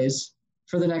always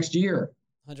for the next year.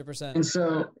 100%. And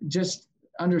so just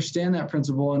understand that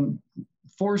principle and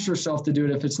force yourself to do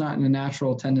it if it's not in a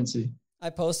natural tendency. I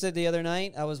posted the other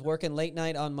night, I was working late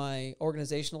night on my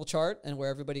organizational chart and where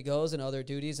everybody goes and other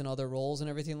duties and other roles and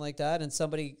everything like that. And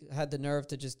somebody had the nerve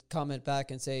to just comment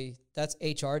back and say, that's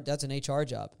HR, that's an HR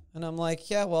job. And I'm like,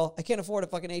 yeah, well, I can't afford a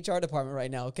fucking HR department right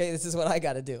now. Okay. This is what I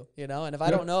got to do, you know? And if I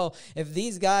don't know, if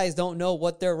these guys don't know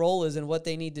what their role is and what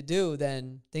they need to do,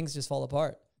 then things just fall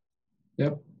apart.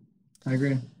 Yep. I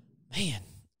agree. Man.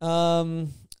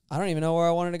 I don't even know where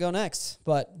I wanted to go next,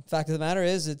 but fact of the matter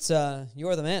is it's,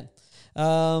 you're the man.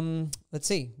 Let's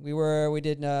see. We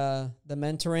did the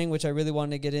mentoring, which I really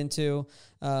wanted to get into,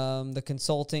 the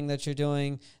consulting that you're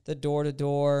doing, the door to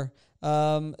door.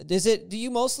 Is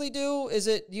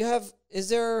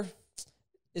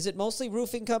it mostly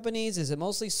roofing companies? Is it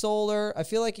mostly solar? I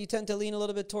feel like you tend to lean a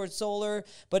little bit towards solar,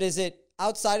 but is it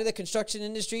outside of the construction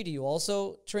industry? Do you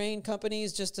also train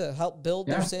companies just to help build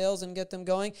their sales and get them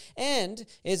going? And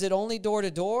is it only door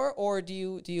to door, or do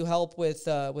you help with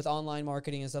online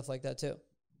marketing and stuff like that too?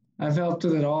 I've helped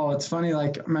with it all. It's funny,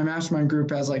 like my mastermind group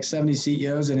has like 70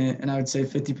 CEOs in it, and I would say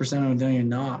 50% of them don't even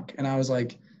knock. And I was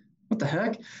like, what the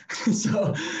heck?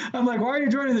 So I'm like, why are you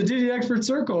joining the DD Expert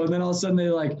Circle? And then all of a sudden they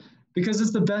like, because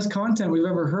it's the best content we've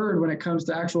ever heard when it comes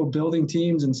to actual building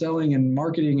teams and selling and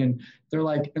marketing. And they're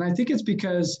like, and I think it's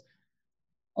because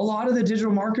a lot of the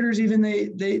digital marketers, even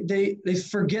they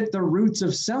forget the roots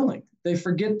of selling. They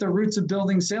forget the roots of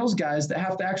building sales guys that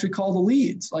have to actually call the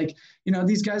leads. Like, you know,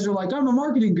 these guys are like, I'm a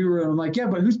marketing guru. And I'm like, yeah,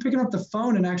 but who's picking up the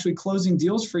phone and actually closing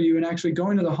deals for you and actually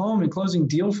going to the home and closing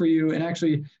deal for you and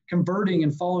actually converting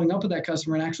and following up with that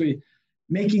customer and actually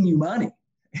making you money?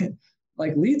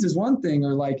 Like leads is one thing,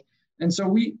 or like, and so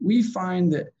we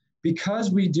find that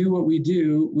because we do what we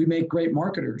do, we make great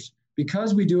marketers.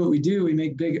 Because we do what we do, we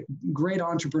make great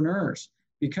entrepreneurs.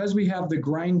 Because we have the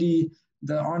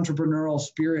entrepreneurial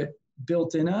spirit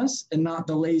built in us and not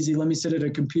the lazy, let me sit at a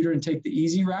computer and take the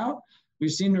easy route, we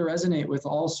seem to resonate with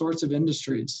all sorts of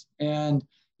industries. And,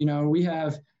 you know, we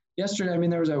have yesterday, I mean,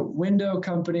 there was a window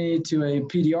company to a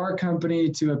PDR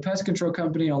company to a pest control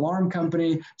company, alarm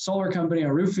company, solar company,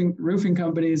 a roofing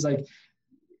companies. Like,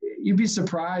 you'd be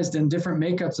surprised in different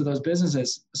makeups of those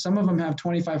businesses. Some of them have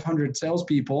 2,500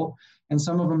 salespeople, and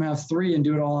some of them have 3 and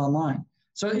do it all online.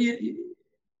 So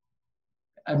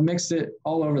I've mixed it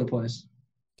all over the place.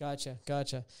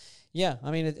 Gotcha. Yeah,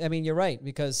 I mean, you're right,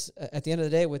 because at the end of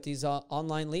the day, with these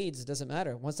online leads, it doesn't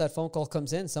matter. Once that phone call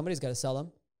comes in, somebody's got to sell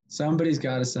them. Somebody's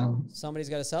got to sell them. Somebody's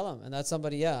got to sell them, and that's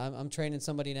somebody. Yeah, I'm training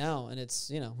somebody now, and it's,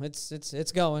 you know,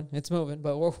 it's going, it's moving,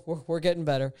 but we're getting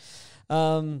better.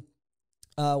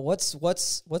 What's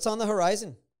on the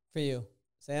horizon for you,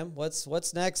 Sam?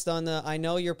 What's next on the, I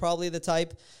know you're probably the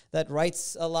type that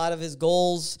writes a lot of his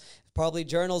goals, probably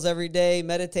journals every day,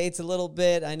 meditates a little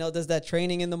bit. I know does that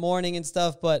training in the morning and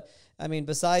stuff, but I mean,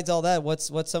 besides all that,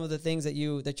 what's some of the things that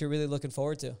you're really looking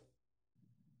forward to?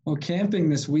 Well, camping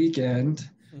this weekend.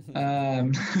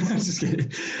 Just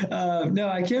kidding. No,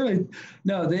 I can't really,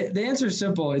 no, the answer is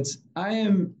simple. I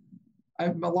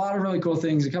have a lot of really cool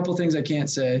things, a couple of things I can't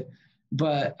say.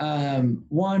 But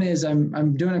one is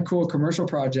I'm doing a cool commercial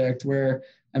project where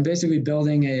I'm basically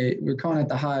building we're calling it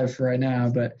the Hive for right now,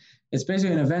 but it's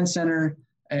basically an event center,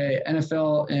 a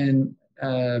NFL and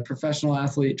professional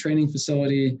athlete training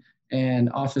facility and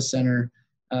office center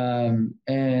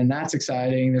And that's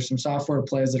exciting. There's some software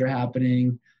plays that are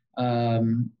happening.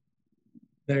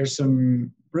 There's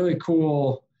some really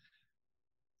cool,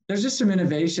 there's just some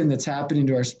innovation that's happening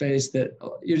to our space that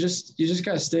you just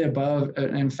got to stay above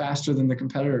and faster than the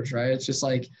competitors, right? It's just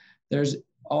like, there's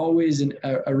always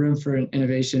a room for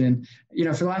innovation. And,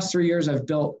 for the last 3 years, I've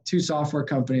built 2 software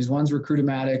companies. One's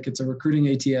Recruitomatic. It's a recruiting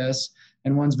ATS,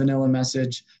 and one's Vanilla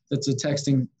Message. That's a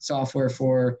texting software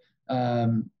for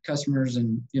customers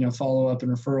and, follow-up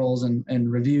and referrals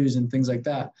and reviews and things like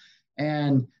that.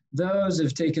 And those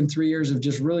have taken 3 years of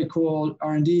just really cool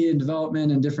R&D and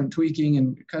development and different tweaking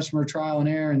and customer trial and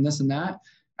error and this and that.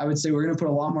 I would say we're going to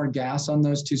put a lot more gas on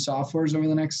those 2 softwares over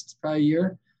the next probably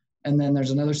year. And then there's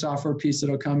another software piece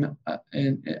that'll come up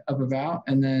about,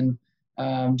 and then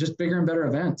just bigger and better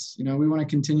events. We want to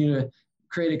continue to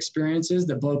create experiences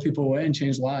that blow people away and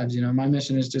change lives. My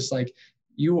mission is just like,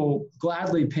 you will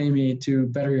gladly pay me to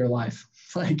better your life.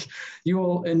 Like, you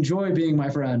will enjoy being my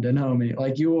friend and homie.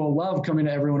 Like, you will love coming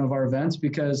to every one of our events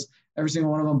because every single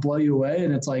one of them blow you away.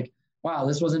 And it's like, wow,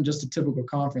 this wasn't just a typical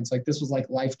conference. Like, this was like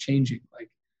life-changing.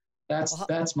 Like,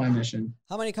 that's my mission.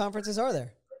 How many conferences are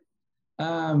there?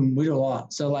 We do a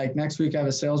lot. So like next week I have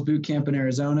a sales boot camp in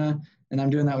Arizona, and I'm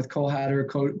doing that with Cole Hatter,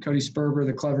 Cody Sperber,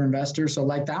 the Clever Investor. So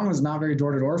like that one's not very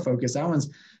door-to-door focused. That one's,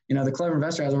 the Clever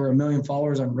Investor has over 1 million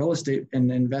followers on real estate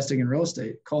and investing in real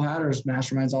estate. Cole Hatter's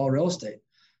masterminds all real estate.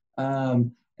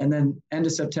 And then end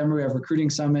of September, we have Recruiting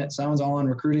Summit. So that one's all on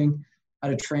recruiting, how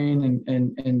to train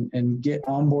and get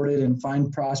onboarded and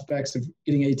find prospects of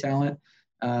getting A talent.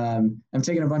 I'm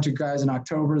taking a bunch of guys in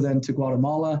October then to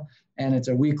Guatemala, and it's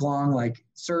a week-long like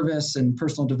service and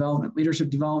personal development, leadership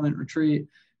development retreat.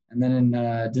 And then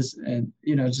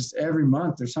just every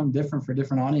month there's something different for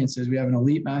different audiences. We have an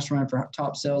elite mastermind for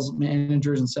top sales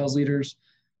managers and sales leaders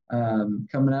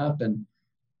coming up. And,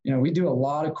 we do a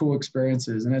lot of cool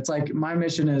experiences. And it's like, my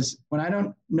mission is when I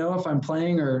don't know if I'm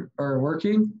playing or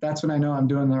working, that's when I know I'm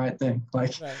doing the right thing.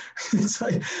 Like, right. It's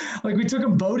like we took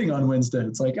them boating on Wednesday.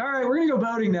 It's like, all right, we're going to go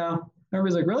boating now.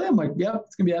 Everybody's like, really? I'm like, yep,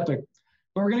 it's going to be epic.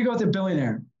 But we're going to go with a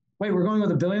billionaire. Wait, we're going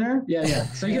with a billionaire? Yeah.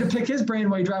 So you get to pick his brain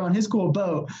while you drive on his cool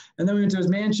boat. And then we went to his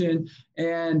mansion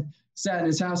and sat in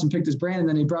his house and picked his brain. And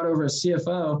then he brought over a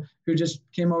CFO who just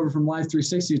came over from Life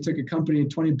 360, who took a company,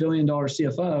 $20 billion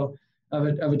CFO of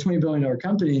a $20 billion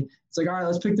company. It's like, all right,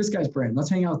 let's pick this guy's brain. Let's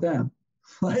hang out with them.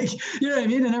 Like, you know what I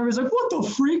mean? And everybody's like, what the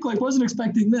freak? Like, wasn't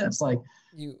expecting this. Like,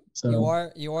 you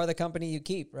are the company you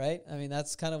keep, right? I mean,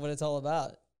 that's kind of what it's all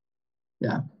about.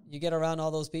 Yeah. You get around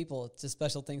all those people, it's just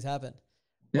special things happen.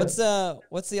 Yep.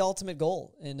 What's the ultimate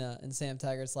goal in Sam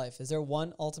Taggart's life? Is there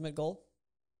one ultimate goal?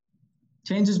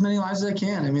 Change as many lives as I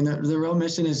can. I mean, the real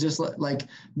mission is just like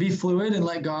be fluid and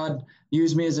let God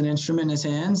use me as an instrument in his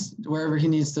hands wherever he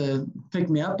needs to pick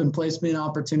me up and place me in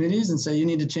opportunities and say, you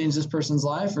need to change this person's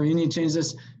life, or you need to change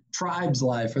this tribe's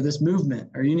life or this movement,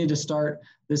 or you need to start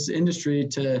this industry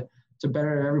to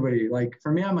better everybody. Like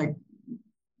for me, I'm like,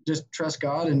 just trust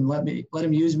God and let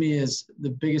him use me as the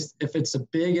biggest, if it's a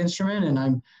big instrument and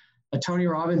I'm a Tony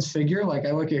Robbins figure, like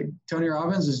I look at Tony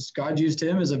Robbins as God used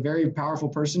him as a very powerful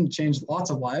person to change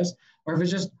lots of lives. Or if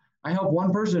it's just, I help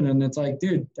one person and it's like,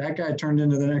 dude, that guy turned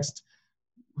into the next,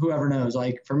 whoever knows.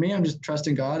 Like for me, I'm just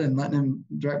trusting God and letting him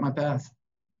direct my path.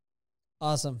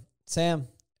 Awesome. Sam,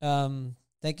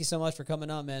 thank you so much for coming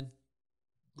on, man.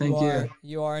 Thank you.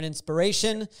 You are an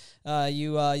inspiration.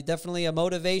 You definitely a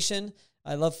motivation.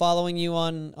 I love following you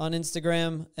on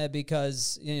Instagram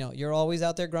because, you're always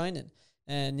out there grinding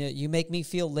and you make me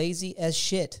feel lazy as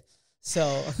shit.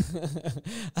 So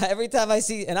every time I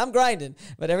see, and I'm grinding,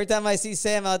 but every time I see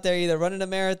Sam out there either running a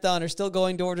marathon or still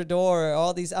going door to door or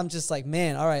all these, I'm just like,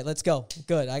 man, all right, let's go.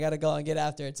 Good. I got to go and get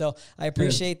after it. So I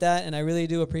appreciate that. And I really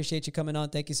do appreciate you coming on.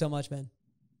 Thank you so much, man.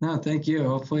 No, thank you.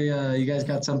 Hopefully you guys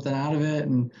got something out of it.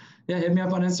 And hit me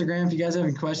up on Instagram if you guys have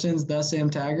any questions, the Sam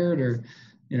Taggart or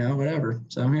whatever.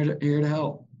 So I'm here to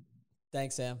help.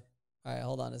 Thanks, Sam. All right,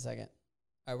 hold on a second.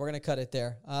 All right, we're going to cut it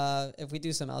there. If we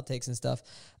do some outtakes and stuff.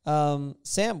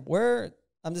 Sam,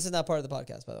 this is not part of the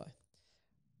podcast, by the way.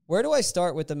 Where do I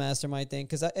start with the mastermind thing?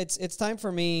 Because it's time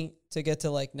for me to get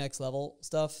to like next level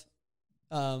stuff.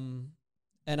 And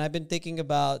I've been thinking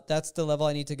about that's the level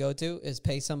I need to go to is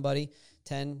pay somebody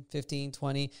 10, 15,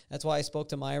 20. That's why I spoke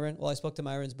to Myron. Well, I spoke to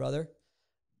Myron's brother.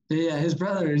 Yeah, his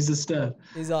brother. He's a stud.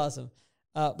 He's awesome.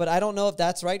 But I don't know if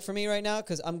that's right for me right now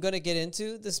because I'm going to get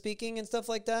into the speaking and stuff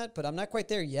like that, but I'm not quite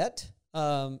there yet.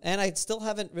 And I still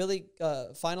haven't really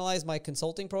finalized my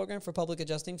consulting program for public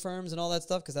adjusting firms and all that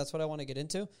stuff because that's what I want to get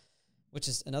into, which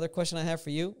is another question I have for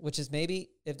you, which is maybe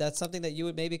if that's something that you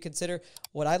would maybe consider.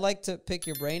 What I'd like to pick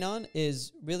your brain on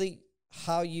is really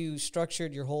how you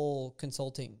structured your whole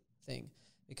consulting thing,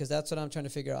 because that's what I'm trying to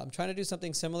figure out. I'm trying to do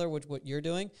something similar with what you're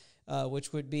doing,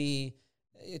 which would be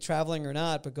traveling or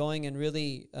not, but going and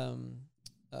really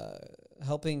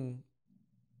helping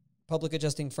public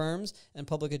adjusting firms and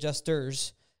public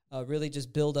adjusters really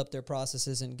just build up their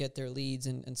processes and get their leads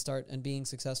and start and being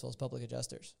successful as public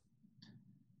adjusters.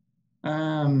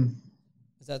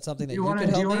 Is that something that you could help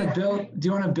me? Do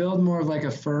you want to build more of like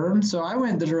a firm? So I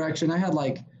went the direction, I had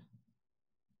like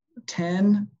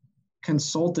 10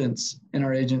 consultants in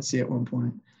our agency at one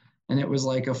point, and it was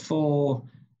like a full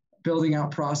building out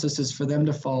processes for them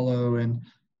to follow and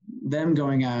them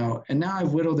going out. And now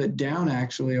I've whittled it down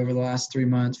actually over the last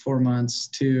 4 months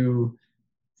to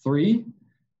 3.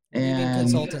 And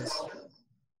consultants,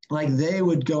 like they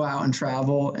would go out and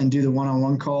travel and do the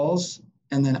one-on-one calls,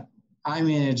 and then I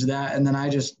managed that, and then I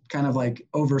just kind of like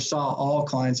oversaw all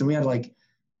clients, and we had like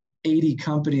 80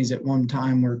 companies at one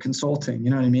time were consulting, you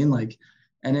know what I mean? Like,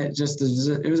 and it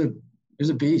was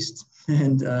a beast.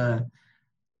 And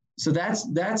so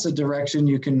that's a direction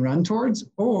you can run towards,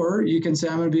 or you can say,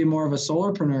 I'm going to be more of a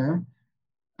solopreneur.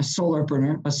 A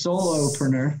solopreneur. A soul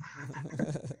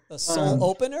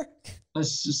opener? A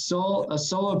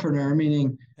solopreneur,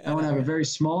 meaning I want to have a very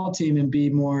small team and be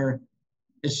more,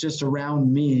 it's just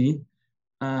around me.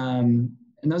 And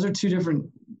those are two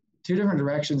different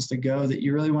directions to go that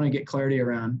you really want to get clarity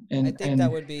around. And I think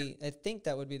that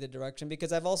would be the direction,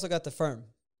 because I've also got the firm.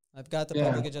 I've got the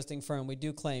public adjusting firm. We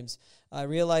do claims. I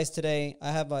realized today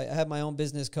I have my own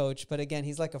business coach, but again,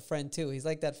 he's like a friend too. He's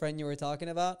like that friend you were talking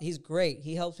about. He's great.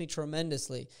 He helps me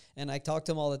tremendously, and I talk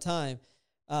to him all the time.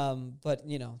 But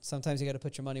you know, sometimes you got to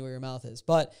put your money where your mouth is.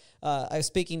 But I was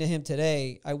speaking to him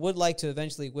today. I would like to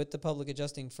eventually, with the public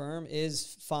adjusting firm,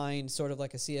 is find sort of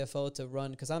like a CFO to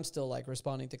run, because I'm still like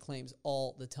responding to claims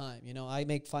all the time. You know, I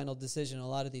make final decision on a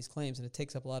lot of these claims, and it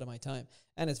takes up a lot of my time,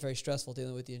 and it's very stressful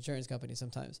dealing with the insurance company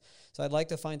sometimes. So I'd like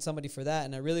to find somebody for that,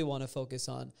 and I really want to focus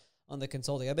on the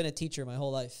consulting. I've been a teacher my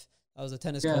whole life. I was a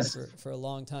tennis coach for a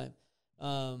long time.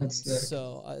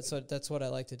 So that's what I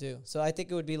like to do. So I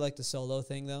think it would be like the solo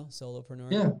thing though,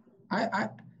 solopreneur. Yeah.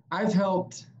 I've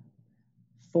helped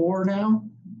 4 now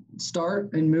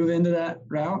start and move into that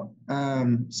route.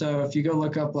 So if you go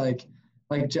look up like,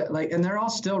 and they're all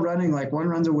still running, like one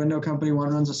runs a window company, one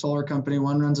runs a solar company,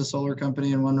 one runs a solar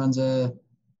company, and one runs a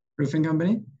roofing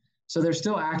company. So they're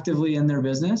still actively in their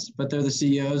business, but they're the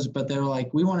CEOs, but they're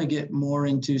like, we want to get more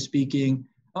into speaking.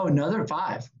 Oh, another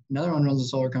one runs a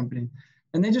solar company.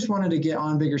 And they just wanted to get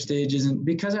on bigger stages. And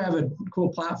because I have a cool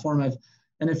platform,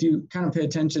 and if you kind of pay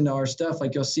attention to our stuff,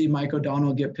 like you'll see Mike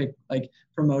O'Donnell get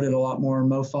promoted a lot more,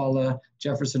 Mo Falla,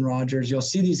 Jefferson Rogers. You'll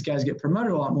see these guys get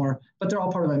promoted a lot more, but they're all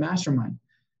part of my mastermind.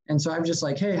 And so I'm just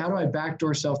like, hey, how do I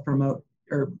backdoor self-promote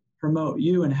or promote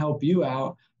you and help you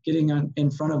out getting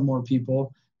in front of more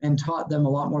people, and taught them a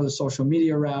lot more of the social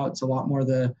media routes, a lot more of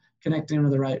the connecting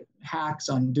with the right hacks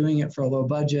on doing it for low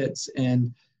budgets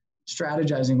and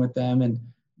strategizing with them. And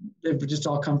they've just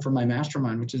all come from my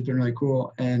mastermind, which has been really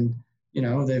cool. And, you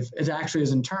know, it actually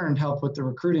has in turn helped with the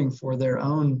recruiting for their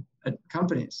own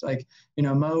companies. Like, you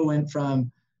know, Mo went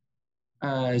from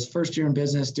his first year in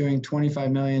business doing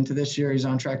 25 million to this year, he's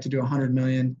on track to do 100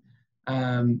 million.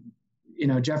 You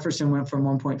know, Jefferson went from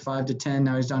 1.5 to 10.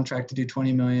 Now he's on track to do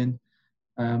 20 million.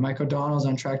 Mike O'Donnell's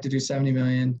on track to do 70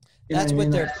 million. That's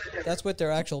with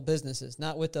their actual businesses,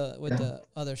 not with the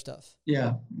other stuff.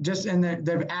 Yeah. And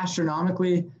they've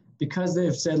astronomically, because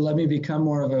they've said, let me become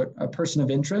more of a person of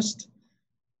interest.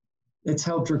 It's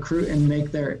helped recruit and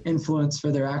make their influence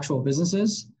for their actual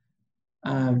businesses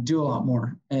do a lot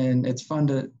more. And it's fun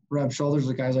to rub shoulders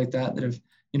with guys like that have,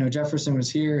 you know, Jefferson was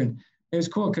here, and it was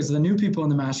cool because the new people in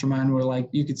the mastermind were like,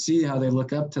 you could see how they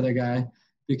look up to the guy,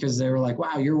 because they were like,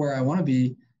 wow, you're where I want to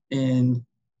be in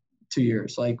 2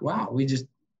 years. Like, wow, we just,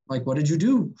 like, what did you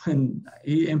do? And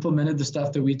he implemented the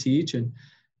stuff that we teach, and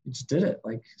he just did it.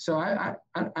 Like, so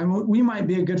we might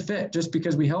be a good fit just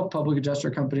because we help public adjuster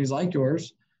companies like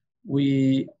yours.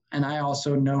 And I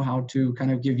also know how to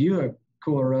kind of give you a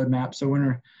cooler roadmap. So when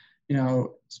we're, you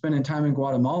know, spending time in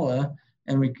Guatemala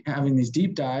and we having these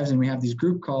deep dives and we have these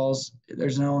group calls,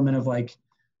 there's an element of like,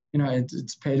 you know,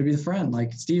 it's pay to be the friend.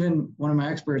 Like Steven, one of my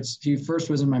experts, he first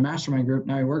was in my mastermind group.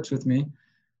 Now he works with me.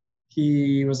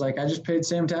 He was like, I just paid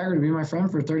Sam Taggart to be my friend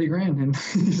for 30 grand. And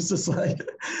he's just like,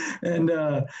 and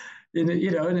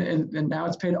you know, and now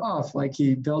it's paid off. Like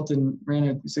he built and ran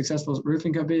a successful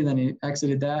roofing company. Then he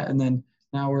exited that. And then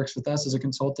now works with us as a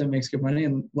consultant, makes good money,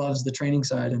 and loves the training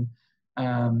side. And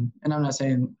I'm not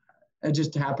saying it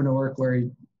just happened to work where he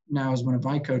now is one of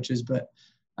my coaches, but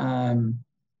I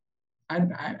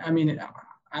mean,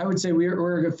 I would say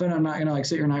we're a good fit. I'm not going to like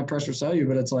sit here and high pressure sell you,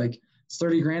 but it's like, it's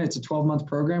 30 grand. It's a 12-month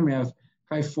program. We have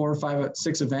probably 4 or 5,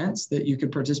 6 events that you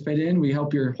could participate in. We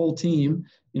help your whole team.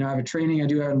 I have a training I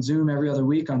do out on Zoom every other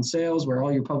week on sales where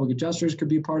all your public adjusters could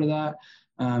be part of that.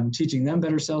 Teaching them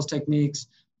better sales techniques.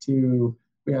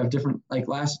 We have different, like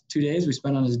last 2 days we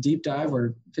spent on this deep dive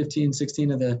where 15,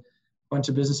 16 of the bunch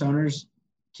of business owners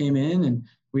came in and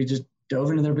we just dove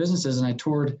into their businesses, and I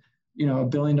toured, a $1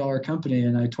 billion company,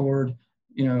 and I toured,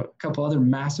 a couple other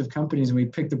massive companies, and we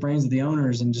picked the brains of the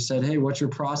owners and just said, hey, what's your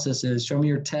processes? Show me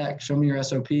your tech, show me your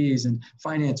SOPs and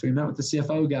finance. We met with the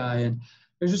CFO guy, and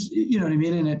there's just, what I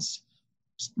mean? And it's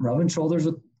just rubbing shoulders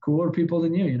with cooler people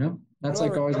than you, that's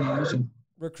like always my mission.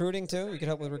 Recruiting too? You could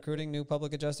help with recruiting new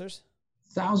public adjusters?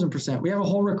 1,000%. We have a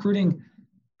whole recruiting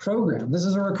program. This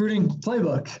is a recruiting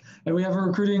playbook, and we have a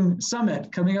recruiting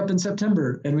summit coming up in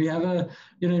September, and we have and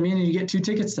you get 2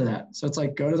 tickets to that. So it's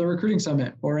like, go to the recruiting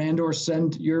summit or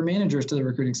send your managers to the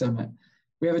recruiting summit.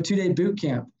 We have a 2-day boot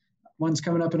camp. One's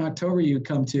coming up in October you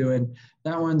come to, and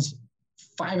that one's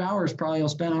 5 hours probably you'll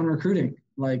spend on recruiting.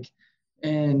 So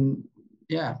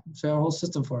a whole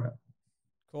system for it.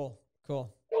 Cool.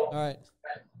 All right.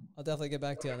 I'll definitely get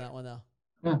back to you on that one now.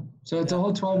 Yeah. So it's a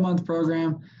whole 12-month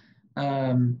program.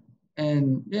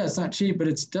 It's not cheap, but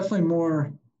it's definitely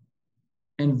more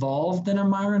involved than a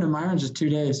Myron. A Myron's just 2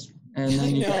 days. And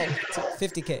then you it's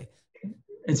 $50K.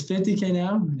 It's $50K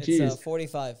now? Jeez. It's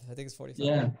 45. I think it's 45.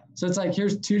 Yeah. So it's like,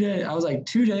 here's 2 day. I was like,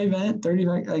 2-day event, 30,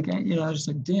 I was just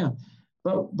like, damn.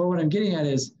 But what I'm getting at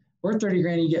is we're 30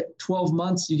 grand. You get 12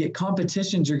 months, you get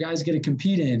competitions your guys get to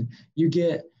compete in. You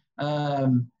get,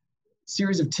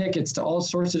 series of tickets to all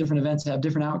sorts of different events that have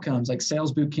different outcomes, like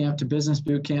sales boot camp to business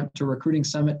boot camp to recruiting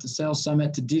summit to sales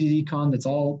summit to DDD con. That's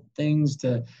all things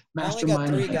to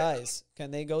mastermind. I only got 3 guys. Can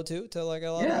they go too to like a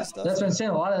lot of that stuff? That's what I'm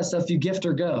saying. A lot of that stuff you gift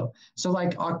or go. So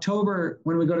like October,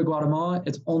 when we go to Guatemala,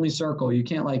 it's only circle. You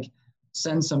can't like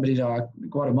send somebody to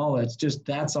Guatemala. It's just,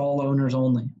 that's all owners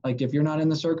only. Like if you're not in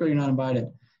the circle, you're not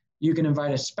invited. You can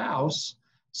invite a spouse.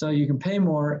 So you can pay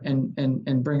more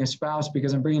and bring a spouse,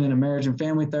 because I'm bringing in a marriage and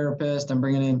family therapist. I'm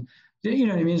bringing in, you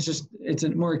know what I mean? It's a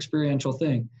more experiential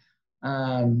thing.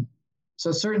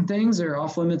 So certain things are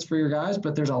off limits for your guys,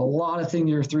 but there's a lot of things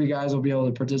your 3 guys will be able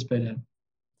to participate in.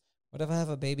 What if I have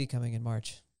a baby coming in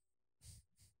March?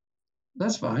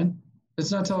 That's fine.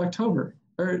 It's not till October.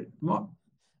 I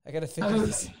got to figure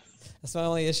this. That's my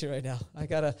only issue right now. I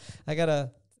got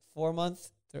a 4-month,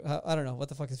 I don't know, what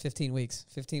the fuck is 15 weeks?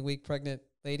 15-week pregnant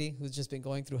lady who's just been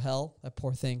going through hell. That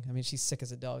poor thing. I mean, she's sick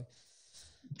as a dog.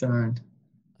 Darn.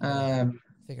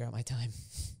 Figure out my time.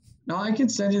 No, I can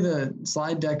send you the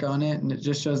slide deck on it, and it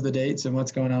just shows the dates and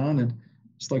what's going on, and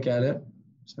just look at it.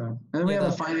 So, and then we have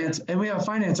a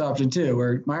finance option too,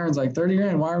 where Myron's like 30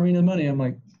 grand. Why are we no money? I'm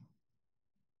like,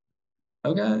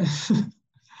 okay.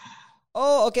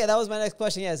 Oh, okay. That was my next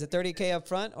question. Yeah, is it 30K up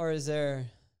front, or is there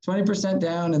 20%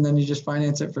 down, and then you just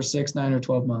finance it for 6, 9, or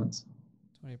 12 months.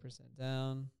 20%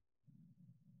 down.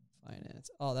 Finance.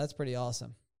 Oh, that's pretty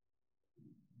awesome.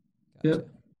 Gotcha. Yep.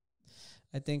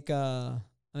 I think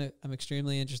I'm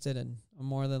extremely interested, and I'm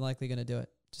more than likely going to do it.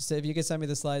 Just say if you could send me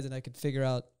the slides, and I could figure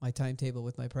out my timetable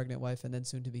with my pregnant wife and then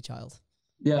soon to be child.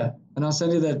 Yeah, and I'll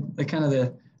send you the kind of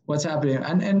the what's happening,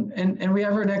 and we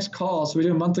have our next call. So we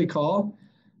do a monthly call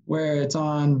where it's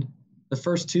on the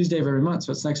first Tuesday of every month.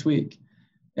 So it's next week.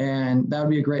 And that would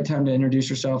be a great time to introduce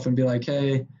yourself and be like,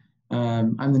 hey,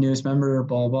 I'm the newest member,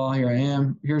 blah, blah, here I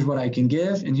am. Here's what I can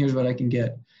give, and here's what I can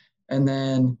get. And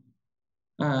then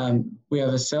we have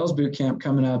a sales boot camp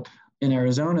coming up in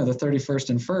Arizona, the 31st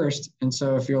and 1st. And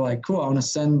so if you're like, cool, I want to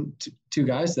send 2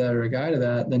 guys to that or a guy to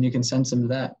that, then you can send some to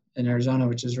that in Arizona,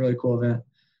 which is a really cool event.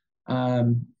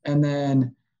 And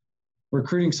then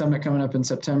recruiting summit coming up in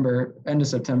September, end of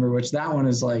September, which that one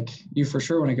is like you for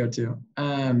sure want to go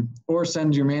to, or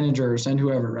send your manager or send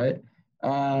whoever, right?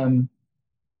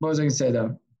 What was I going to say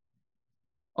though?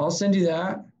 I'll send you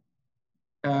that.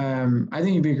 I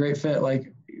think you'd be a great fit.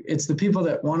 Like it's the people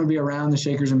that want to be around the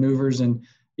shakers and movers and,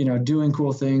 doing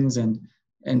cool things. And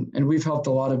we've helped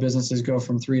a lot of businesses go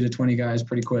from 3 to 20 guys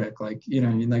pretty quick. Like,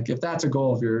 like if that's a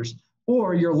goal of yours,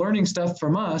 or you're learning stuff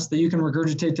from us that you can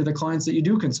regurgitate to the clients that you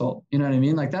do consult. You know what I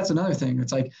mean? Like that's another thing.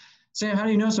 It's like, Sam, how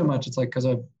do you know so much? It's like, because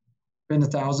I've been to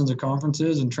thousands of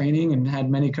conferences and training and had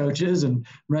many coaches and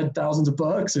read thousands of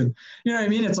books. And you know what I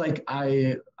mean? It's like,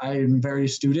 I'm very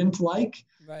student-like,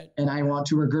 right? And I want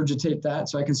to regurgitate that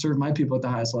so I can serve my people at the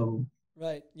highest level.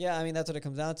 Right. Yeah. I mean, that's what it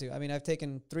comes down to. I mean, I've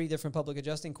taken 3 different public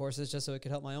adjusting courses just so it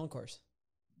could help my own course.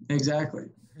 Exactly.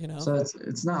 You know? So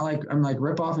it's not like I'm like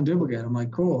rip off and duplicate. I'm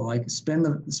like, cool. Like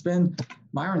spin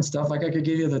Myron stuff. Like I could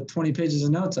give you the 20 pages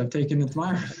of notes I've taken with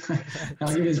Myron. I'll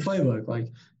give you his playbook. Like,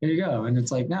 here you go. And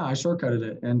it's like, now I shortcutted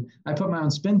it. And I put my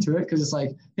own spin to it because it's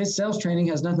like his sales training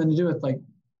has nothing to do with like,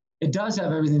 it does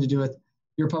have everything to do with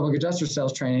your public adjuster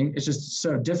sales training. It's just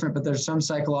so different, but there's some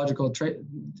psychological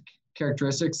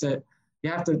characteristics that you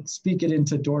have to speak it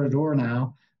into door to door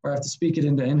now, or I have to speak it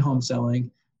into in-home selling.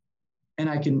 And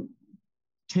I can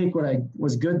take what I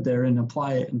was good there and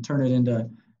apply it and turn it into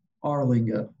our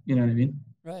lingo. You know what I mean?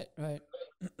 Right.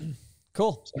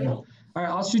 Cool. So, all right,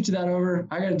 I'll shoot you that over.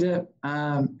 I got a dip.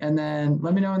 And then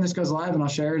let me know when this goes live and I'll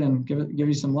share it and give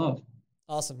you some love.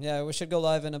 Awesome. Yeah, we should go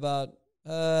live in about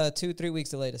 2-3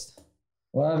 weeks the latest.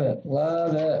 Love it.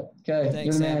 Okay. Thanks,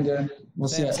 You're the man, Sam. dude. We'll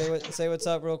see ya. Say what's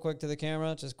up real quick to the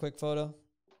camera. Just a quick photo.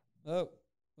 Whoa,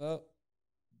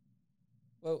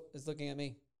 it's looking at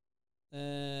me.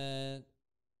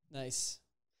 Nice.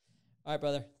 All right,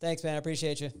 brother. Thanks, man. I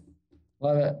appreciate you.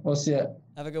 Love it. We'll see ya.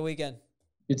 Have a good weekend.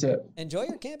 You too. Enjoy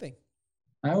your camping.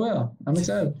 I will. I'm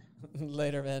excited.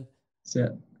 Later, man. See ya.